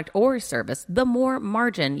your product or service, the more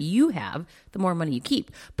margin you have, the more money you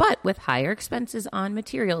keep. But with higher expenses on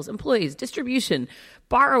materials, employees, distribution,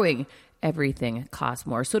 borrowing, everything costs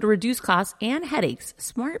more. So to reduce costs and headaches,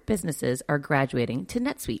 smart businesses are graduating to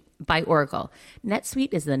NetSuite by Oracle.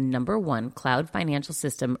 NetSuite is the #1 cloud financial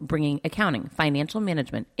system bringing accounting, financial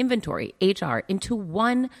management, inventory, HR into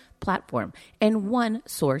one platform and one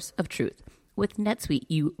source of truth. With NetSuite,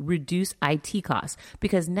 you reduce IT costs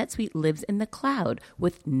because NetSuite lives in the cloud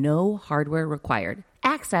with no hardware required,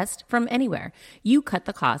 accessed from anywhere. You cut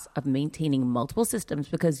the cost of maintaining multiple systems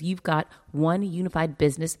because you've got one unified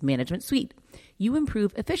business management suite. You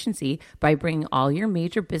improve efficiency by bringing all your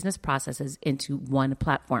major business processes into one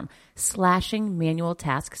platform, slashing manual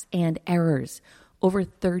tasks and errors. Over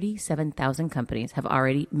 37,000 companies have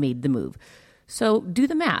already made the move. So do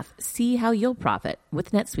the math. See how you'll profit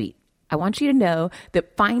with NetSuite. I want you to know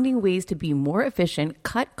that finding ways to be more efficient,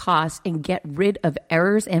 cut costs, and get rid of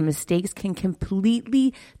errors and mistakes can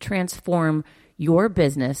completely transform your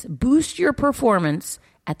business, boost your performance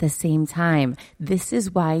at the same time. This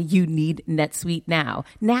is why you need NetSuite now.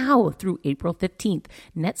 Now through April 15th,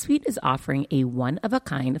 NetSuite is offering a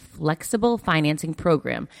one-of-a-kind flexible financing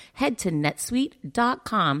program. Head to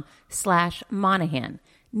netsuite.com/Monahan.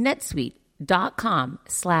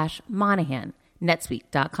 netsuite.com/Monahan.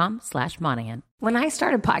 netsuite.com/Monahan. When I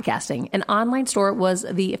started podcasting, an online store was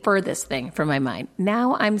the furthest thing from my mind.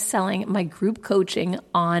 Now I'm selling my group coaching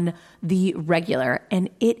on the regular, and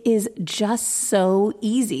it is just so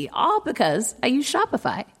easy, all because I use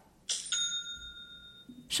Shopify.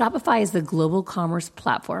 Shopify is the global commerce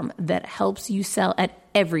platform that helps you sell at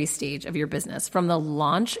every stage of your business, from the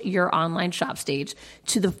launch your online shop stage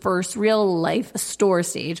to the first real life store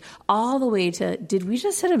stage, all the way to, did we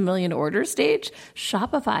just hit 1 million orders stage?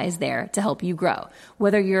 Shopify is there to help you grow.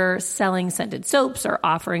 Whether you're selling scented soaps or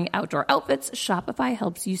offering outdoor outfits, Shopify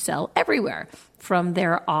helps you sell everywhere. From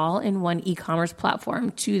their all-in-one e-commerce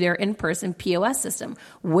platform to their in-person POS system,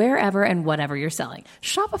 wherever and whatever you're selling,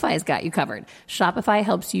 Shopify's got you covered. Shopify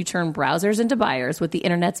helps you turn browsers into buyers with the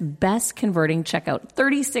internet's best converting checkout,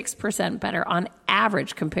 36% better on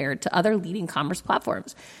average compared to other leading commerce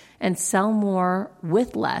platforms, and sell more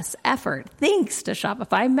with less effort thanks to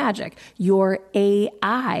Shopify Magic, your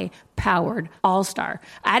AI-powered all-star.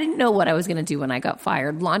 I didn't know what I was going to do when I got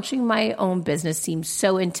fired. Launching my own business seemed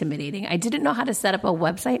so intimidating. I didn't know how to set up a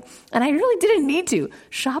website, and I really didn't need to.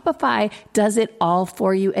 Shopify does it all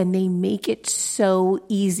for you, and they make it so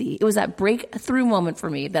easy. It was that breakthrough moment for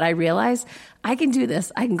me that I realized I can do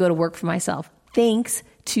this. I can go to work for myself thanks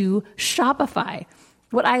to Shopify.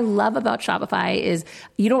 What I love about Shopify is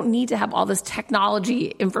you don't need to have all this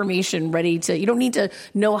technology information ready to, you don't need to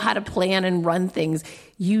know how to plan and run things.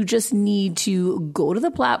 You just need to go to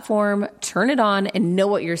the platform, turn it on, and know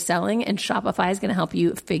what you're selling, and Shopify is going to help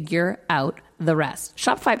you figure out the rest.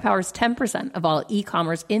 Shopify powers 10% of all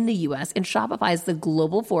e-commerce in the U.S., and Shopify is the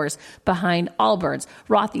global force behind Allbirds,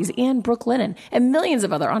 Rothy's, and Brooklinen, and millions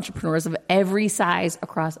of other entrepreneurs of every size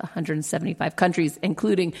across 175 countries,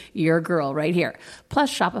 including your girl right here.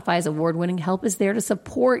 Plus, Shopify's award-winning help is there to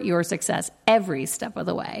support your success every step of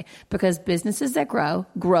the way, because businesses that grow,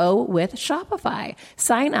 grow with Shopify.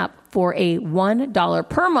 Sign up for a $1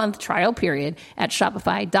 per month trial period at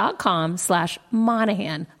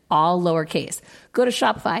shopify.com/Monahan, all lowercase. Go to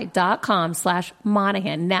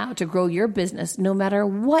shopify.com/Monahan now to grow your business no matter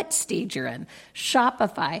what stage you're in.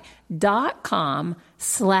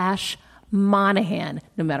 Shopify.com/Monahan.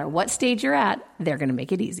 No matter what stage you're at, they're going to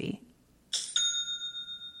make it easy.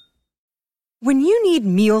 When you need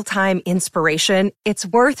mealtime inspiration, it's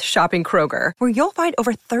worth shopping Kroger, where you'll find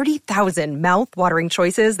over 30,000 mouth-watering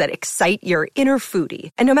choices that excite your inner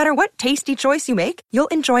foodie. And no matter what tasty choice you make, you'll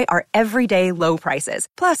enjoy our everyday low prices,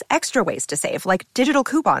 plus extra ways to save, like digital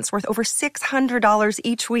coupons worth over $600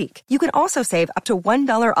 each week. You can also save up to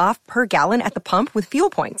 $1 off per gallon at the pump with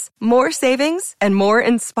fuel points. More savings and more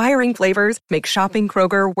inspiring flavors make shopping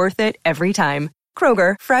Kroger worth it every time.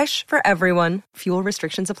 Kroger, fresh for everyone. Fuel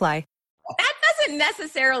restrictions apply. That doesn't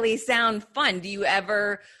necessarily sound fun. Do you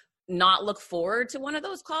ever not look forward to one of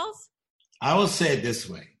those calls? I will say it this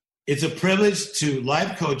way. It's a privilege to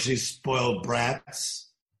life coach these spoiled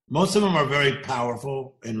brats. Most of them are very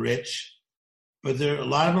powerful and rich, but a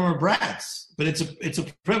lot of them are brats. But it's a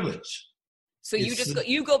privilege. So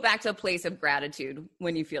you go back to a place of gratitude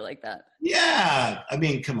when you feel like that. Yeah. I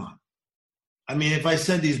mean, come on. I mean, if I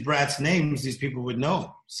said these brats' names, these people would know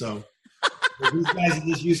them. So these guys are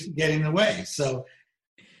just used to getting away. So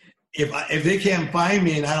if they can't find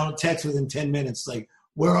me and I don't text within 10 minutes, like,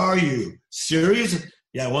 where are you? Serious?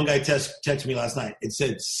 Yeah, one guy texted me last night. It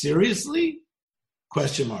said, seriously? ?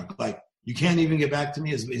 Like, you can't even get back to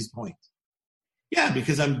me is his point. Yeah,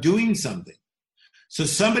 because I'm doing something. So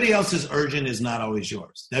somebody else's urgent is not always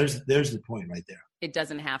yours. There's the point right there. It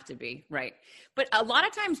doesn't have to be, right? But a lot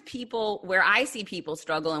of times where I see people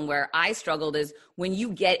struggle and where I struggled is when you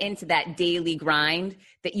get into that daily grind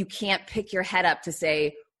that you can't pick your head up to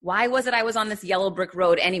say, why was it I was on this yellow brick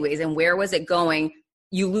road anyways? And where was it going?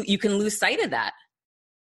 You can lose sight of that.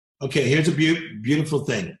 Okay, here's a beautiful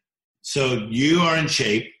thing. So you are in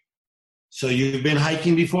shape. So you've been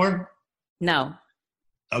hiking before? No.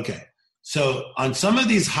 Okay. So on some of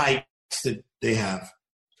these hikes that they have,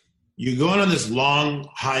 you go on this long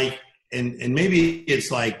hike and maybe it's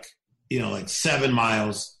like 7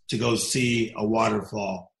 miles to go see a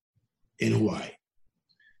waterfall in Hawaii.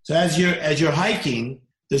 So as you're hiking,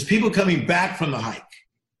 there's people coming back from the hike.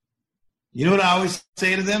 You know what I always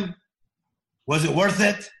say to them? Was it worth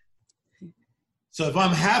it? So if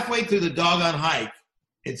I'm halfway through the doggone hike,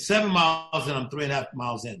 it's 7 miles and I'm 3.5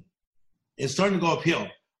 miles in. It's starting to go uphill.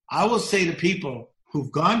 I will say to people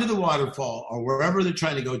who've gone to the waterfall or wherever they're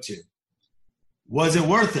trying to go to, was it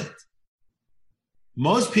worth it?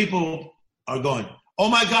 Most people are going, oh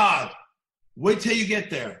my God, wait till you get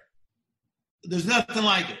there. There's nothing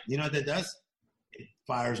like it. You know what that does? It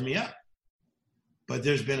fires me up. But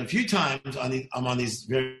there's been a few times I'm on these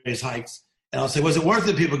various hikes and I'll say, was it worth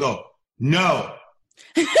it? People go, no.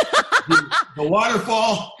 The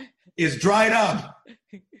waterfall is dried up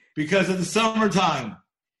because of the summertime.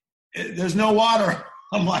 There's no water.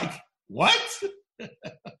 I'm like, what?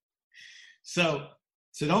 So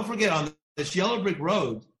don't forget, on this yellow brick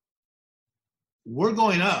road, we're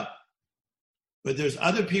going up, but there's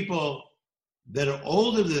other people that are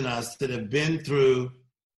older than us that have been through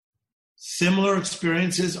similar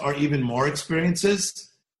experiences or even more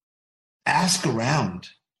experiences. Ask around.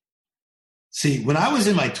 See, when I was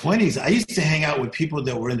in my 20s, I used to hang out with people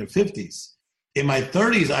that were in their 50s. In my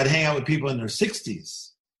 30s, I'd hang out with people in their 60s.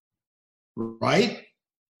 Right?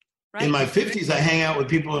 In my 50s, I hang out with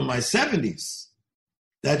people in my 70s.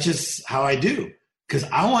 That's just how I do. Because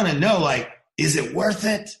I want to know, like, is it worth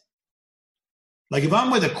it? Like, if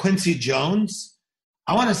I'm with a Quincy Jones,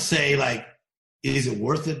 I want to say, like, is it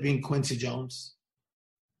worth it being Quincy Jones?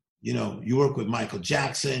 You know, you work with Michael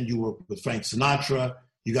Jackson, you work with Frank Sinatra,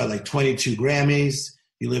 you got like 22 Grammys,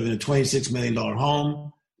 you live in a $26 million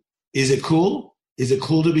home. Is it cool? Is it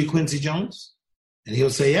cool to be Quincy Jones? And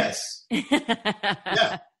he'll say yes.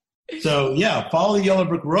 Yeah. So, yeah, follow the yellow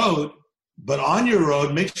brick road, but on your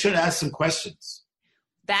road, make sure to ask some questions.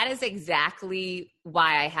 That is exactly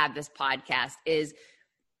why I have this podcast. Is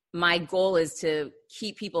my goal is to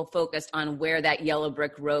keep people focused on where that yellow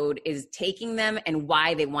brick road is taking them and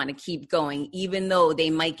why they want to keep going, even though they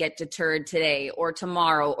might get deterred today or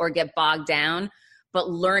tomorrow or get bogged down. But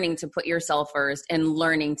learning to put yourself first and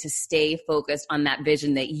learning to stay focused on that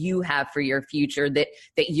vision that you have for your future, that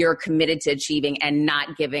you're committed to achieving and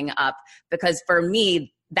not giving up. Because for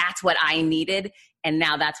me, that's what I needed. And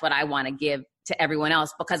now that's what I want to give to everyone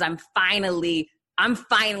else, because I'm finally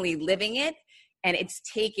living it. And it's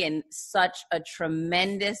taken such a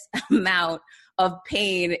tremendous amount of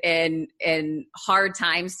pain and hard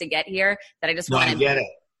times to get here that I just want to get it.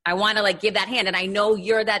 I want to give that hand. And I know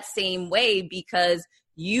you're that same way because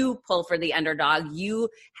you pull for the underdog. You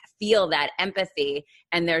feel that empathy.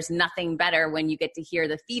 And there's nothing better when you get to hear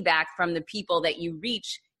the feedback from the people that you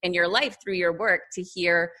reach in your life through your work, to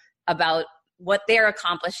hear about what they're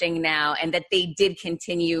accomplishing now and that they did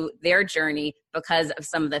continue their journey because of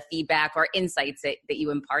some of the feedback or insights that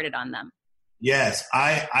you imparted on them. Yes,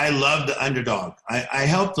 I love the underdog. I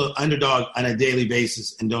help the underdog on a daily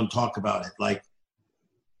basis and don't talk about it. Like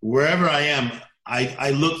wherever I am,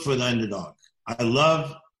 I look for the underdog. I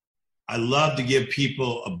love to give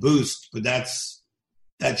people a boost, but that's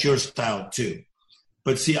your style too.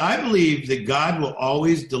 But see, I believe that God will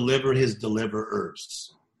always deliver his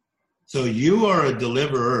deliverers. So you are a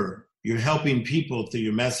deliverer. You're helping people through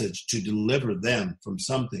your message to deliver them from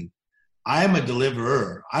something. I am a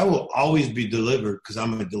deliverer. I will always be delivered because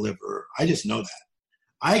I'm a deliverer. I just know that.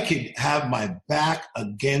 I could have my back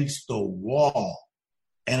against the wall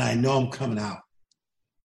and I know I'm coming out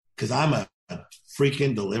because I'm a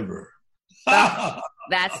freaking deliverer.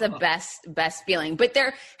 That's the best feeling. But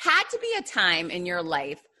there had to be a time in your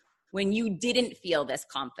life when you didn't feel this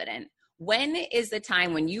confident. When is the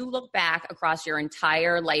time when you look back across your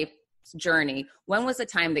entire life journey, when was the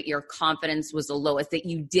time that your confidence was the lowest, that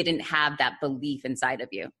you didn't have that belief inside of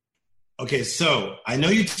you? Okay, so I know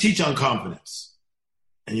you teach on confidence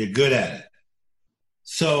and you're good at it.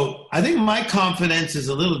 So I think my confidence is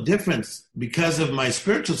a little different because of my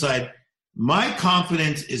spiritual side. My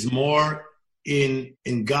confidence is more in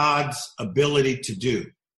God's ability to do.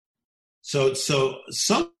 So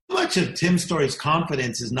much of Tim Storey's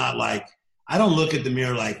confidence is not like, I don't look at the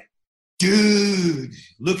mirror like, dude,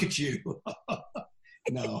 look at you.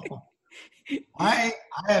 No. I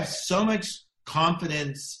have so much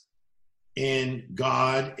confidence in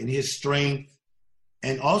God, in his strength,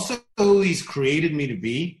 and also who he's created me to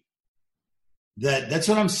be. That's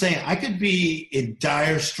what I'm saying. I could be in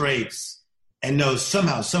dire straits and know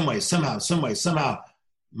somehow, some way,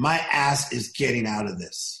 my ass is getting out of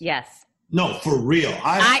this. Yes. No, for real.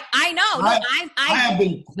 I know. I have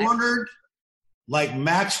been cornered like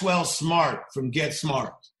Maxwell Smart from Get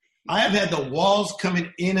Smart. I have had the walls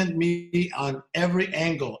coming in at me on every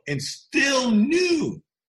angle and still knew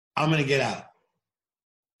I'm going to get out.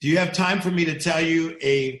 Do you have time for me to tell you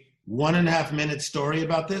a 1.5 minute story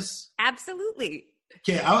about this? Absolutely.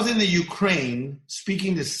 Okay, I was in the Ukraine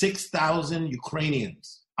speaking to 6,000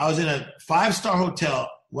 Ukrainians. I was in a 5-star hotel,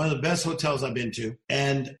 one of the best hotels I've been to,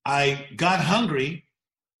 and I got hungry,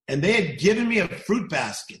 and they had given me a fruit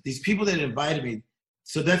basket. These people that invited me.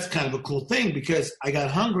 So that's kind of a cool thing because I got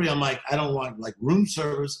hungry. I'm like, I don't want like room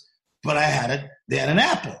service, but they had an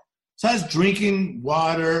apple. So I was drinking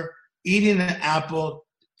water, eating an apple,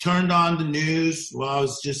 turned on the news while I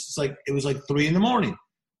was it was like 3 a.m.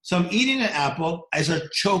 So I'm eating an apple. I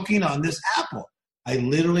start choking on this apple. I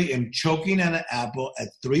literally am choking on an apple at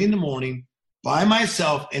 3 a.m. by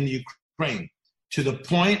myself in the Ukraine to the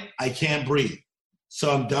point I can't breathe.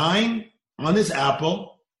 So I'm dying on this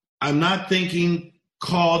apple. I'm not thinking,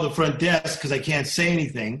 call the front desk because I can't say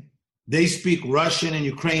anything. They speak Russian and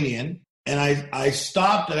Ukrainian. And I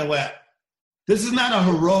stopped and I went, this is not a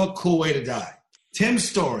heroic, cool way to die. Tim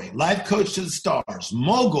Storey, life coach to the stars,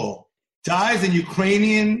 mogul, dies in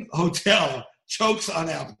Ukrainian hotel, chokes on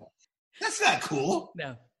apple. That's not cool.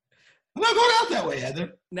 No. I'm not going out that way,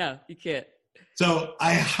 Heather. No, you can't. So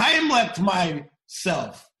I Heimlicked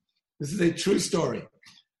myself. This is a true story.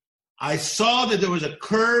 I saw that there was a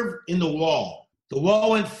curve in the wall. The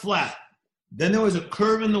wall went flat. Then there was a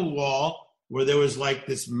curve in the wall where there was like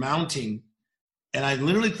this mounting. And I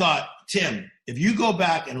literally thought, Tim, if you go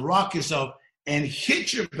back and rock yourself and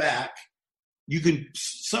hit your back, you can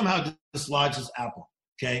somehow dislodge this apple,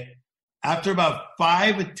 okay? After about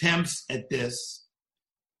 5 attempts at this,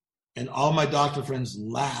 and all my doctor friends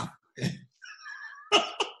laugh,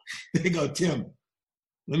 they go, Tim,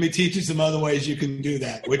 let me teach you some other ways you can do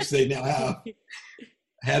that, which they now have.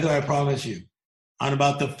 Heather, I promise you, on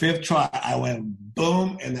about the 5th try, I went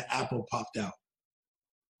boom, and the apple popped out.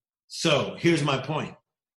 So here's my point.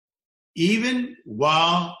 Even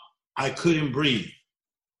while I couldn't breathe,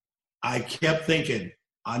 I kept thinking,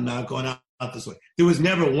 I'm not going out this way. There was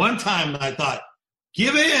never one time that I thought,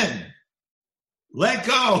 give in, let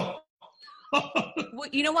go. Well,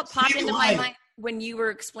 you know what popped into my mind when you were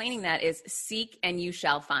explaining that is seek and you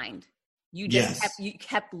shall find. You just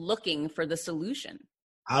kept looking for the solution.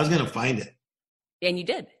 I was going to find it. And you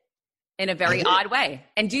did, in a very odd way.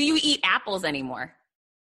 And do you eat apples anymore?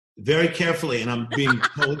 Very carefully, and I'm being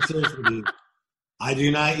told seriously. I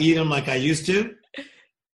do not eat them like I used to.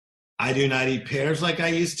 I do not eat pears like I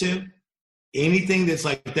used to. Anything that's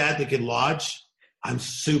like that could lodge, I'm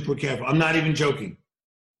super careful. I'm not even joking.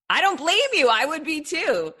 I don't blame you. I would be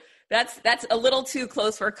too. That's a little too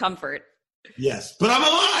close for comfort. Yes, but I'm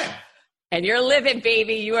alive. And you're living,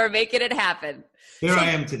 baby. You are making it happen. Here I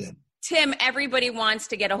am today. Tim, everybody wants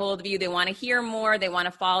to get a hold of you. They want to hear more. They want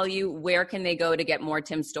to follow you. Where can they go to get more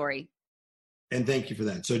Tim Storey? And thank you for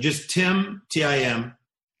that. So just Tim, Tim,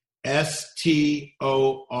 Storey.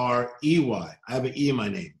 I have an E in my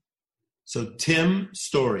name. So Tim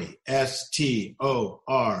Storey, Storey.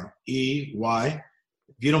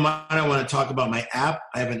 If you don't mind, I want to talk about my app.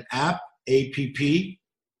 I have an app, APP,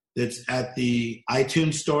 that's at the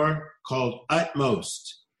iTunes store called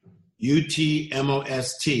Utmost,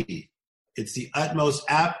 UTMOST. It's the Utmost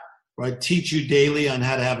app where I teach you daily on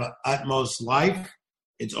how to have an utmost life.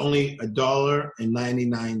 It's only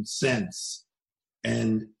 $1.99.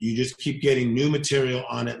 And you just keep getting new material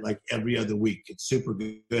on it like every other week. It's super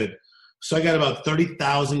good. So I got about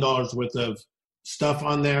 $30,000 worth of stuff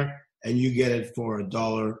on there, and you get it for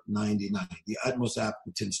 $1.99. The Utmost app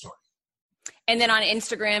with Tim Storey. And then on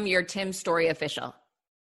Instagram, you're Tim Storey Official.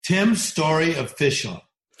 Tim Storey Official.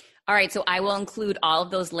 All right. So I will include all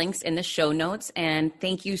of those links in the show notes. And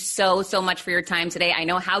thank you so much for your time today. I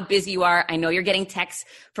know how busy you are. I know you're getting texts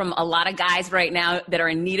from a lot of guys right now that are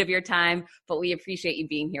in need of your time, but we appreciate you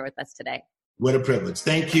being here with us today. What a privilege.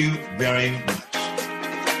 Thank you very much.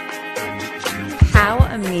 How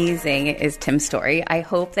amazing is Tim Storey? I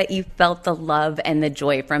hope that you felt the love and the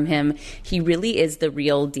joy from him. He really is the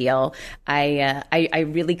real deal. I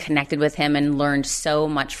really connected with him and learned so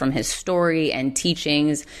much from his story and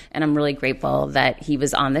teachings, and I'm really grateful that he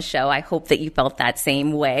was on the show. I hope that you felt that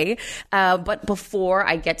same way. But before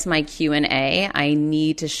I get to my Q&A, I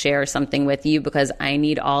need to share something with you because I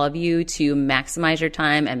need all of you to maximize your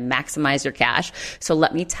time and maximize your cash. So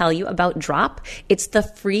let me tell you about Drop. It's the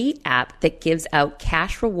free app that gives out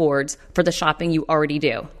cash rewards for the shopping you already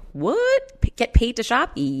do. What? Get paid to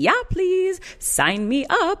shop? Yeah, please. Sign me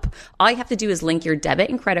up. All you have to do is link your debit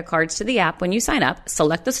and credit cards to the app when you sign up,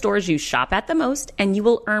 select the stores you shop at the most, and you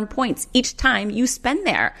will earn points each time you spend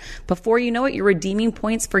there. Before you know it, you're redeeming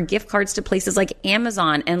points for gift cards to places like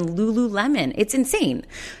Amazon and Lululemon. It's insane.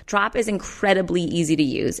 Drop is incredibly easy to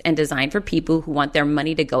use and designed for people who want their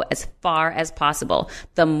money to go as far as possible.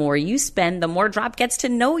 The more you spend, the more Drop gets to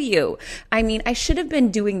know you. I mean, I should have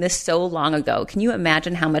been doing this so long ago. Can you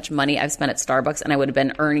imagine how much money I've spent at Starbucks and I would have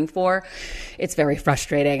been earning for? It's very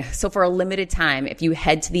frustrating. So for a limited time, if you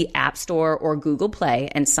head to the App Store or Google Play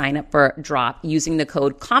and sign up for Drop using the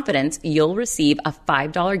code CONFIDENCE, you'll receive a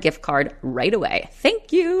 $5 gift card right away.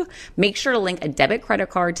 Thank you. Make sure to link a debit credit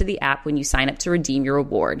card to the app when you sign up to redeem your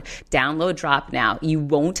reward. Download Drop now. You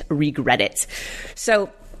won't regret it. So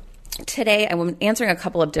today, I'm answering a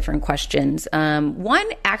couple of different questions. One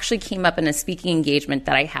actually came up in a speaking engagement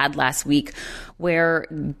that I had last week where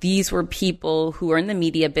these were people who are in the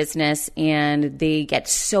media business and they get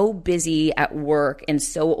so busy at work and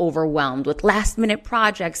so overwhelmed with last minute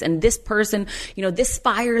projects and this person, this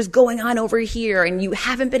fire is going on over here and you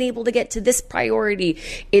haven't been able to get to this priority.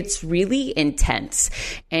 It's really intense.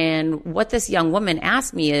 And what this young woman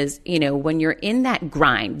asked me is, when you're in that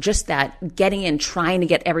grind, just that getting in, trying to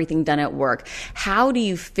get everything done at work, how do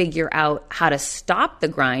you figure out how to stop the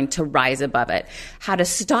grind to rise above it? How to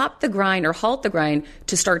stop the grind or halt the grind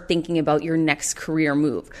to start thinking about your next career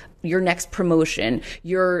move, your next promotion,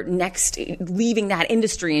 your next leaving that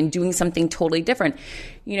industry and doing something totally different.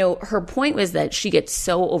 Her point was that she gets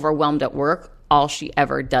so overwhelmed at work, all she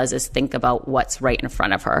ever does is think about what's right in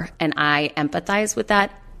front of her. And I empathize with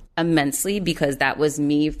that immensely because that was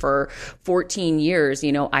me for 14 years.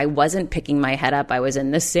 I wasn't picking my head up. I was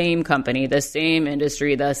in the same company, the same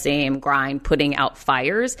industry, the same grind, putting out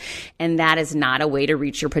fires. And that is not a way to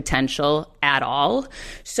reach your potential at all.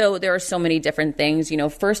 So there are so many different things.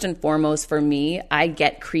 First and foremost for me, I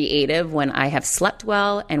get creative when I have slept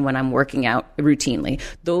well and when I'm working out routinely.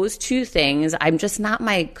 Those two things, I'm just not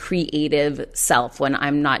my creative self when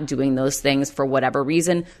I'm not doing those things for whatever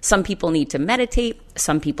reason. Some people need to meditate.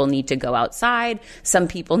 Some people need to go outside. Some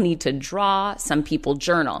people need to draw. Some people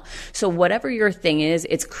journal. So whatever your thing is,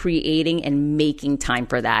 it's creating and making time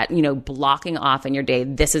for that, blocking off in your day.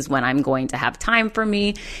 This is when I'm going to have time for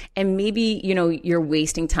me. And maybe, you're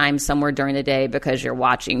wasting time somewhere during the day because you're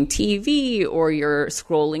watching TV or you're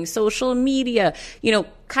scrolling social media,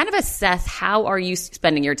 kind of assess how are you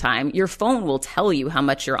spending your time. Your phone will tell you how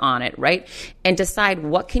much you're on it, right? And decide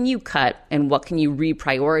what can you cut and what can you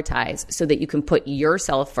reprioritize so that you can put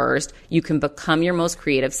yourself first. You can become your most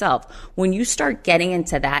creative self. When you start getting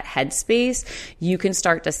into that headspace, you can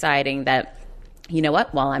start deciding that you know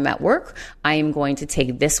what, while I'm at work, I am going to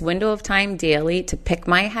take this window of time daily to pick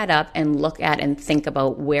my head up and look at and think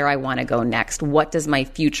about where I want to go next. What does my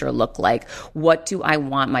future look like? What do I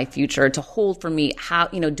want my future to hold for me? How,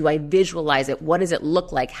 do I visualize it? What does it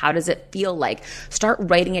look like? How does it feel like? Start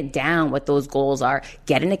writing it down, what those goals are.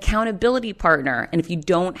 Get an accountability partner. And if you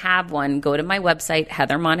don't have one, go to my website,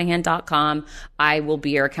 heathermonahan.com. I will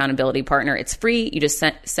be your accountability partner. It's free. You just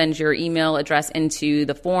send your email address into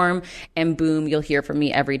the form and boom, you'll hear from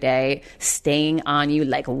me every day, staying on you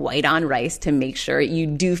like white on rice to make sure you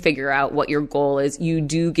do figure out what your goal is. You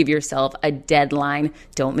do give yourself a deadline.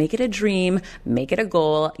 Don't make it a dream, make it a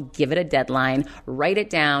goal, give it a deadline, write it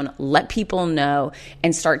down, let people know,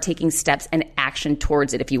 and start taking steps and action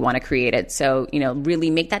towards it if you want to create it. So, really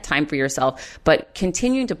make that time for yourself, but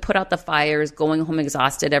continuing to put out the fires, going home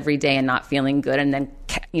exhausted every day and not feeling good, and then,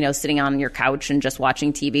 sitting on your couch and just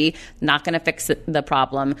watching TV, not going to fix the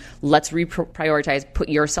problem. Let's prioritize, put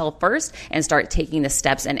yourself first, and start taking the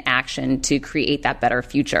steps and action to create that better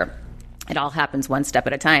future. It all happens one step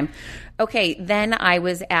at a time. Okay, then I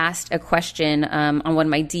was asked a question on one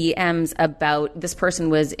of my DMs about this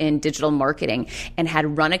person was in digital marketing and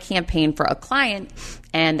had run a campaign for a client,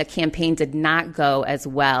 and the campaign did not go as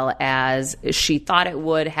well as she thought it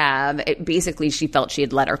would have. Basically, she felt she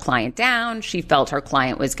had let her client down. She felt her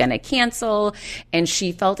client was going to cancel, and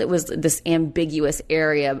she felt it was this ambiguous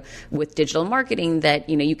area with digital marketing that,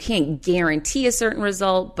 you can't guarantee a certain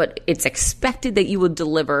result, but it's expected that you will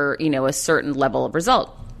deliver, a certain level of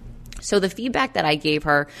result. So the feedback that I gave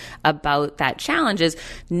her about that challenge is,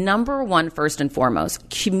 number one, first and foremost,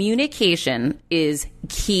 communication is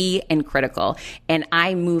key and critical. And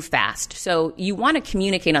I move fast. So you want to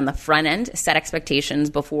communicate on the front end, set expectations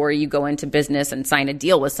before you go into business and sign a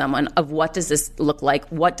deal with someone of what does this look like?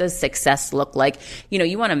 What does success look like?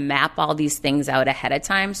 You want to map all these things out ahead of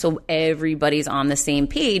time so everybody's on the same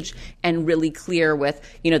page and really clear with,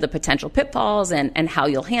 the potential pitfalls and how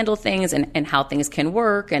you'll handle things and how things can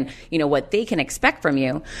work and, what they can expect from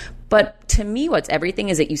you. But to me, what's everything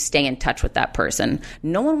is that you stay in touch with that person.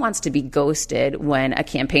 No one wants to be ghosted when a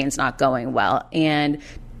campaign's not going well. And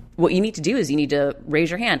what you need to do is you need to raise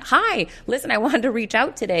your hand. Hi, listen, I wanted to reach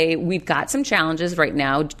out today. We've got some challenges right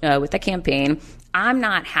now with the campaign. I'm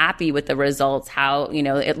not happy with the results, how,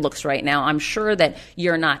 it looks right now. I'm sure that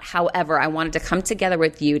you're not. However, I wanted to come together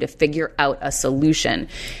with you to figure out a solution.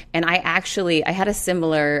 And I had a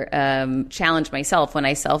similar challenge myself when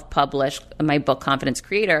I self-published my book, Confidence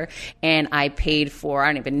Creator, and I paid for, I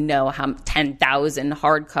don't even know how, 10,000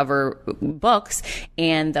 hardcover books.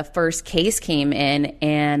 And the first case came in,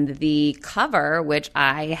 and the cover, which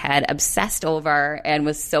I had obsessed over and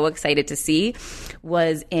was so excited to see,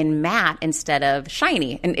 was in matte instead of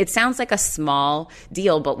shiny. And it sounds like a small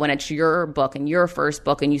deal, but when it's your book and your first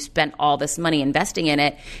book and you spent all this money investing in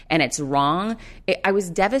it and it's wrong, I was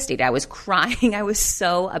devastated. I was crying. I was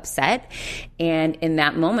so upset. And in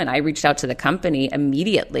that moment, I reached out to the company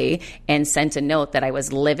immediately and sent a note that I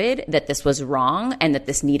was livid, that this was wrong, and that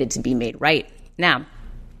this needed to be made right. Now,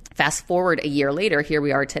 fast forward a year later, here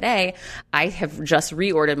we are today. I have just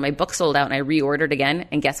reordered. My book sold out and I reordered again.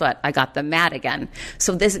 And guess what? I got the matte again.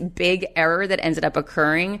 So this big error that ended up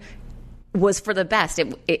occurring was for the best.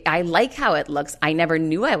 I like how it looks. I never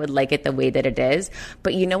knew I would like it the way that it is.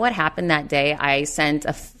 But you know what happened that day? I sent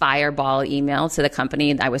a fireball email to the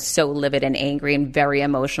company. I was so livid and angry and very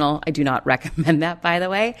emotional. I do not recommend that, by the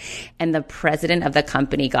way. And the president of the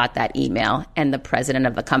company got that email, and the president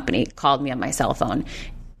of the company called me on my cell phone.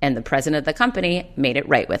 And the president of the company made it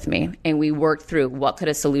right with me. And we worked through what could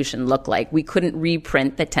a solution look like. We couldn't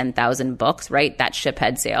reprint the 10,000 books, right? That ship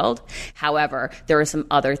had sailed. However, there were some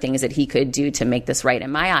other things that he could do to make this right in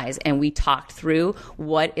my eyes. And we talked through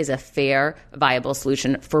what is a fair, viable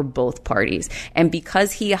solution for both parties. And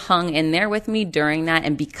because he hung in there with me during that,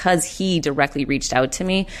 and because he directly reached out to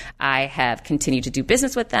me, I have continued to do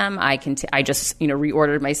business with them. I just,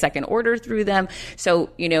 reordered my second order through them. So,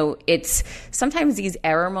 it's sometimes these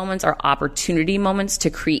error moments are opportunity moments to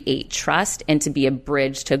create trust and to be a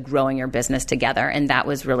bridge to growing your business together. And that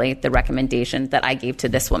was really the recommendation that I gave to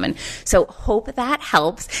this woman. So hope that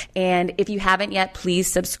helps. And if you haven't yet, please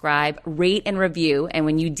subscribe, rate, and review. And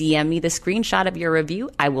when you DM me the screenshot of your review,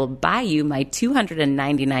 I will buy you my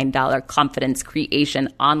 $299 Confidence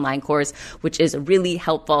Creation online course, which is really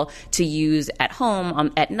helpful to use at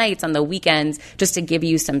home, at nights, on the weekends, just to give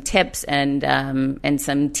you some tips and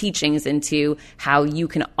some teachings into how you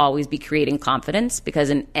can always be creating confidence,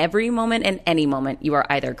 because in every moment and any moment, you are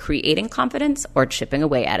either creating confidence or chipping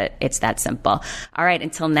away at it. It's that simple. All right,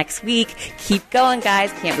 until next week, keep going,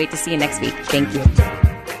 guys. Can't wait to see you next week. Thank you.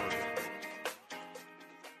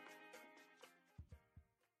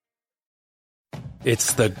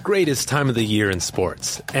 It's the greatest time of the year in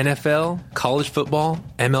sports. NFL, college football,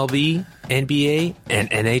 MLB, NBA, and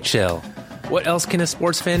NHL. What else can a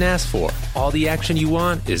sports fan ask for? All the action you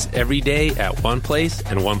want is every day at one place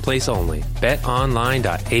and one place only.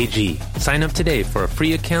 BetOnline.ag. Sign up today for a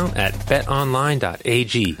free account at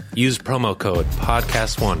BetOnline.ag. Use promo code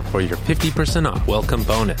PODCAST1 for your 50% off welcome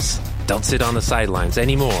bonus. Don't sit on the sidelines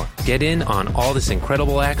anymore. Get in on all this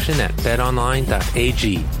incredible action at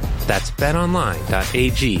BetOnline.ag. That's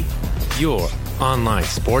BetOnline.ag. Your online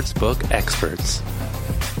sportsbook experts.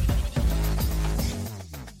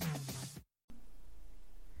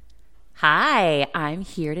 Hi, I'm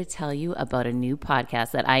here to tell you about a new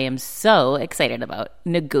podcast that I am so excited about,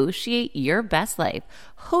 Negotiate Your Best Life,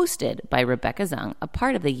 hosted by Rebecca Zung, a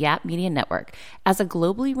part of the Yap Media Network. As a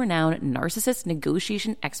globally renowned narcissist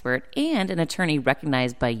negotiation expert and an attorney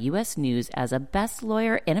recognized by U.S. News as a best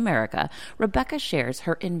lawyer in America, Rebecca shares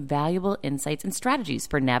her invaluable insights and strategies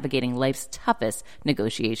for navigating life's toughest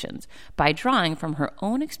negotiations. By drawing from her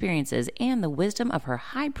own experiences and the wisdom of her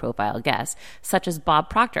high-profile guests, such as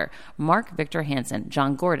Bob Proctor, Mark Victor Hansen,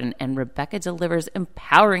 John Gordon, and Rebecca delivers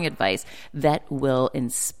empowering advice that will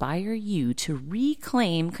inspire you to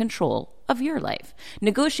reclaim control of your life.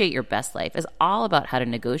 Negotiate Your Best Life is all about how to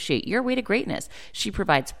negotiate your way to greatness. She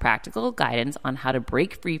provides practical guidance on how to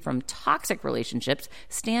break free from toxic relationships,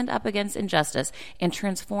 stand up against injustice, and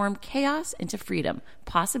transform chaos into freedom,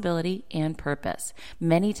 possibility, and purpose.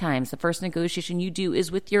 Many times, the first negotiation you do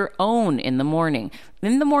is with your own in the morning.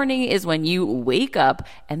 In the morning is when you wake up,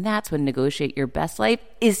 and that's when Negotiate Your Best Life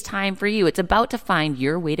is time for you. It's about to find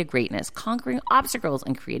your way to greatness, conquering obstacles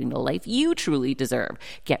and creating the life you truly deserve.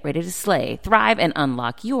 Get ready to slay, thrive, and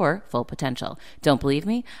unlock your full potential. Don't believe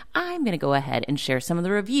me? I'm going to go ahead and share some of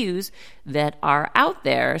the reviews that are out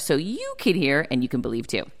there so you can hear and you can believe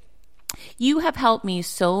too. You have helped me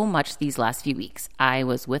so much these last few weeks. I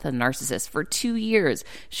was with a narcissist for 2 years.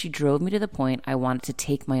 She drove me to the point I wanted to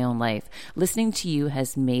take my own life. Listening to you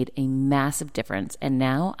has made a massive difference, and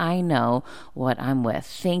now I know what I'm with.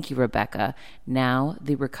 Thank you, Rebecca. Now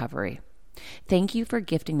the recovery. Thank you for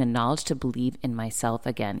gifting the knowledge to believe in myself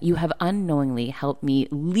again. You have unknowingly helped me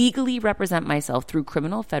legally represent myself through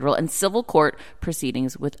criminal, federal, and civil court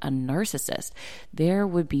proceedings with a narcissist. There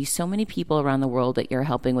would be so many people around the world that you're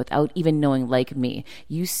helping without even knowing, like me.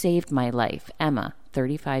 You saved my life. Emma,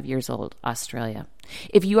 35 years old, Australia.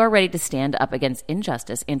 If you are ready to stand up against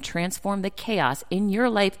injustice and transform the chaos in your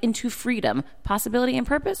life into freedom, possibility, and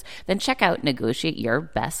purpose, then check out Negotiate Your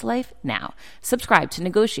Best Life now. Subscribe to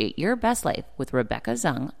Negotiate Your Best Life with Rebecca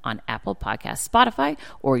Zung on Apple Podcasts, Spotify,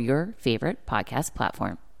 or your favorite podcast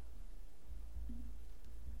platform.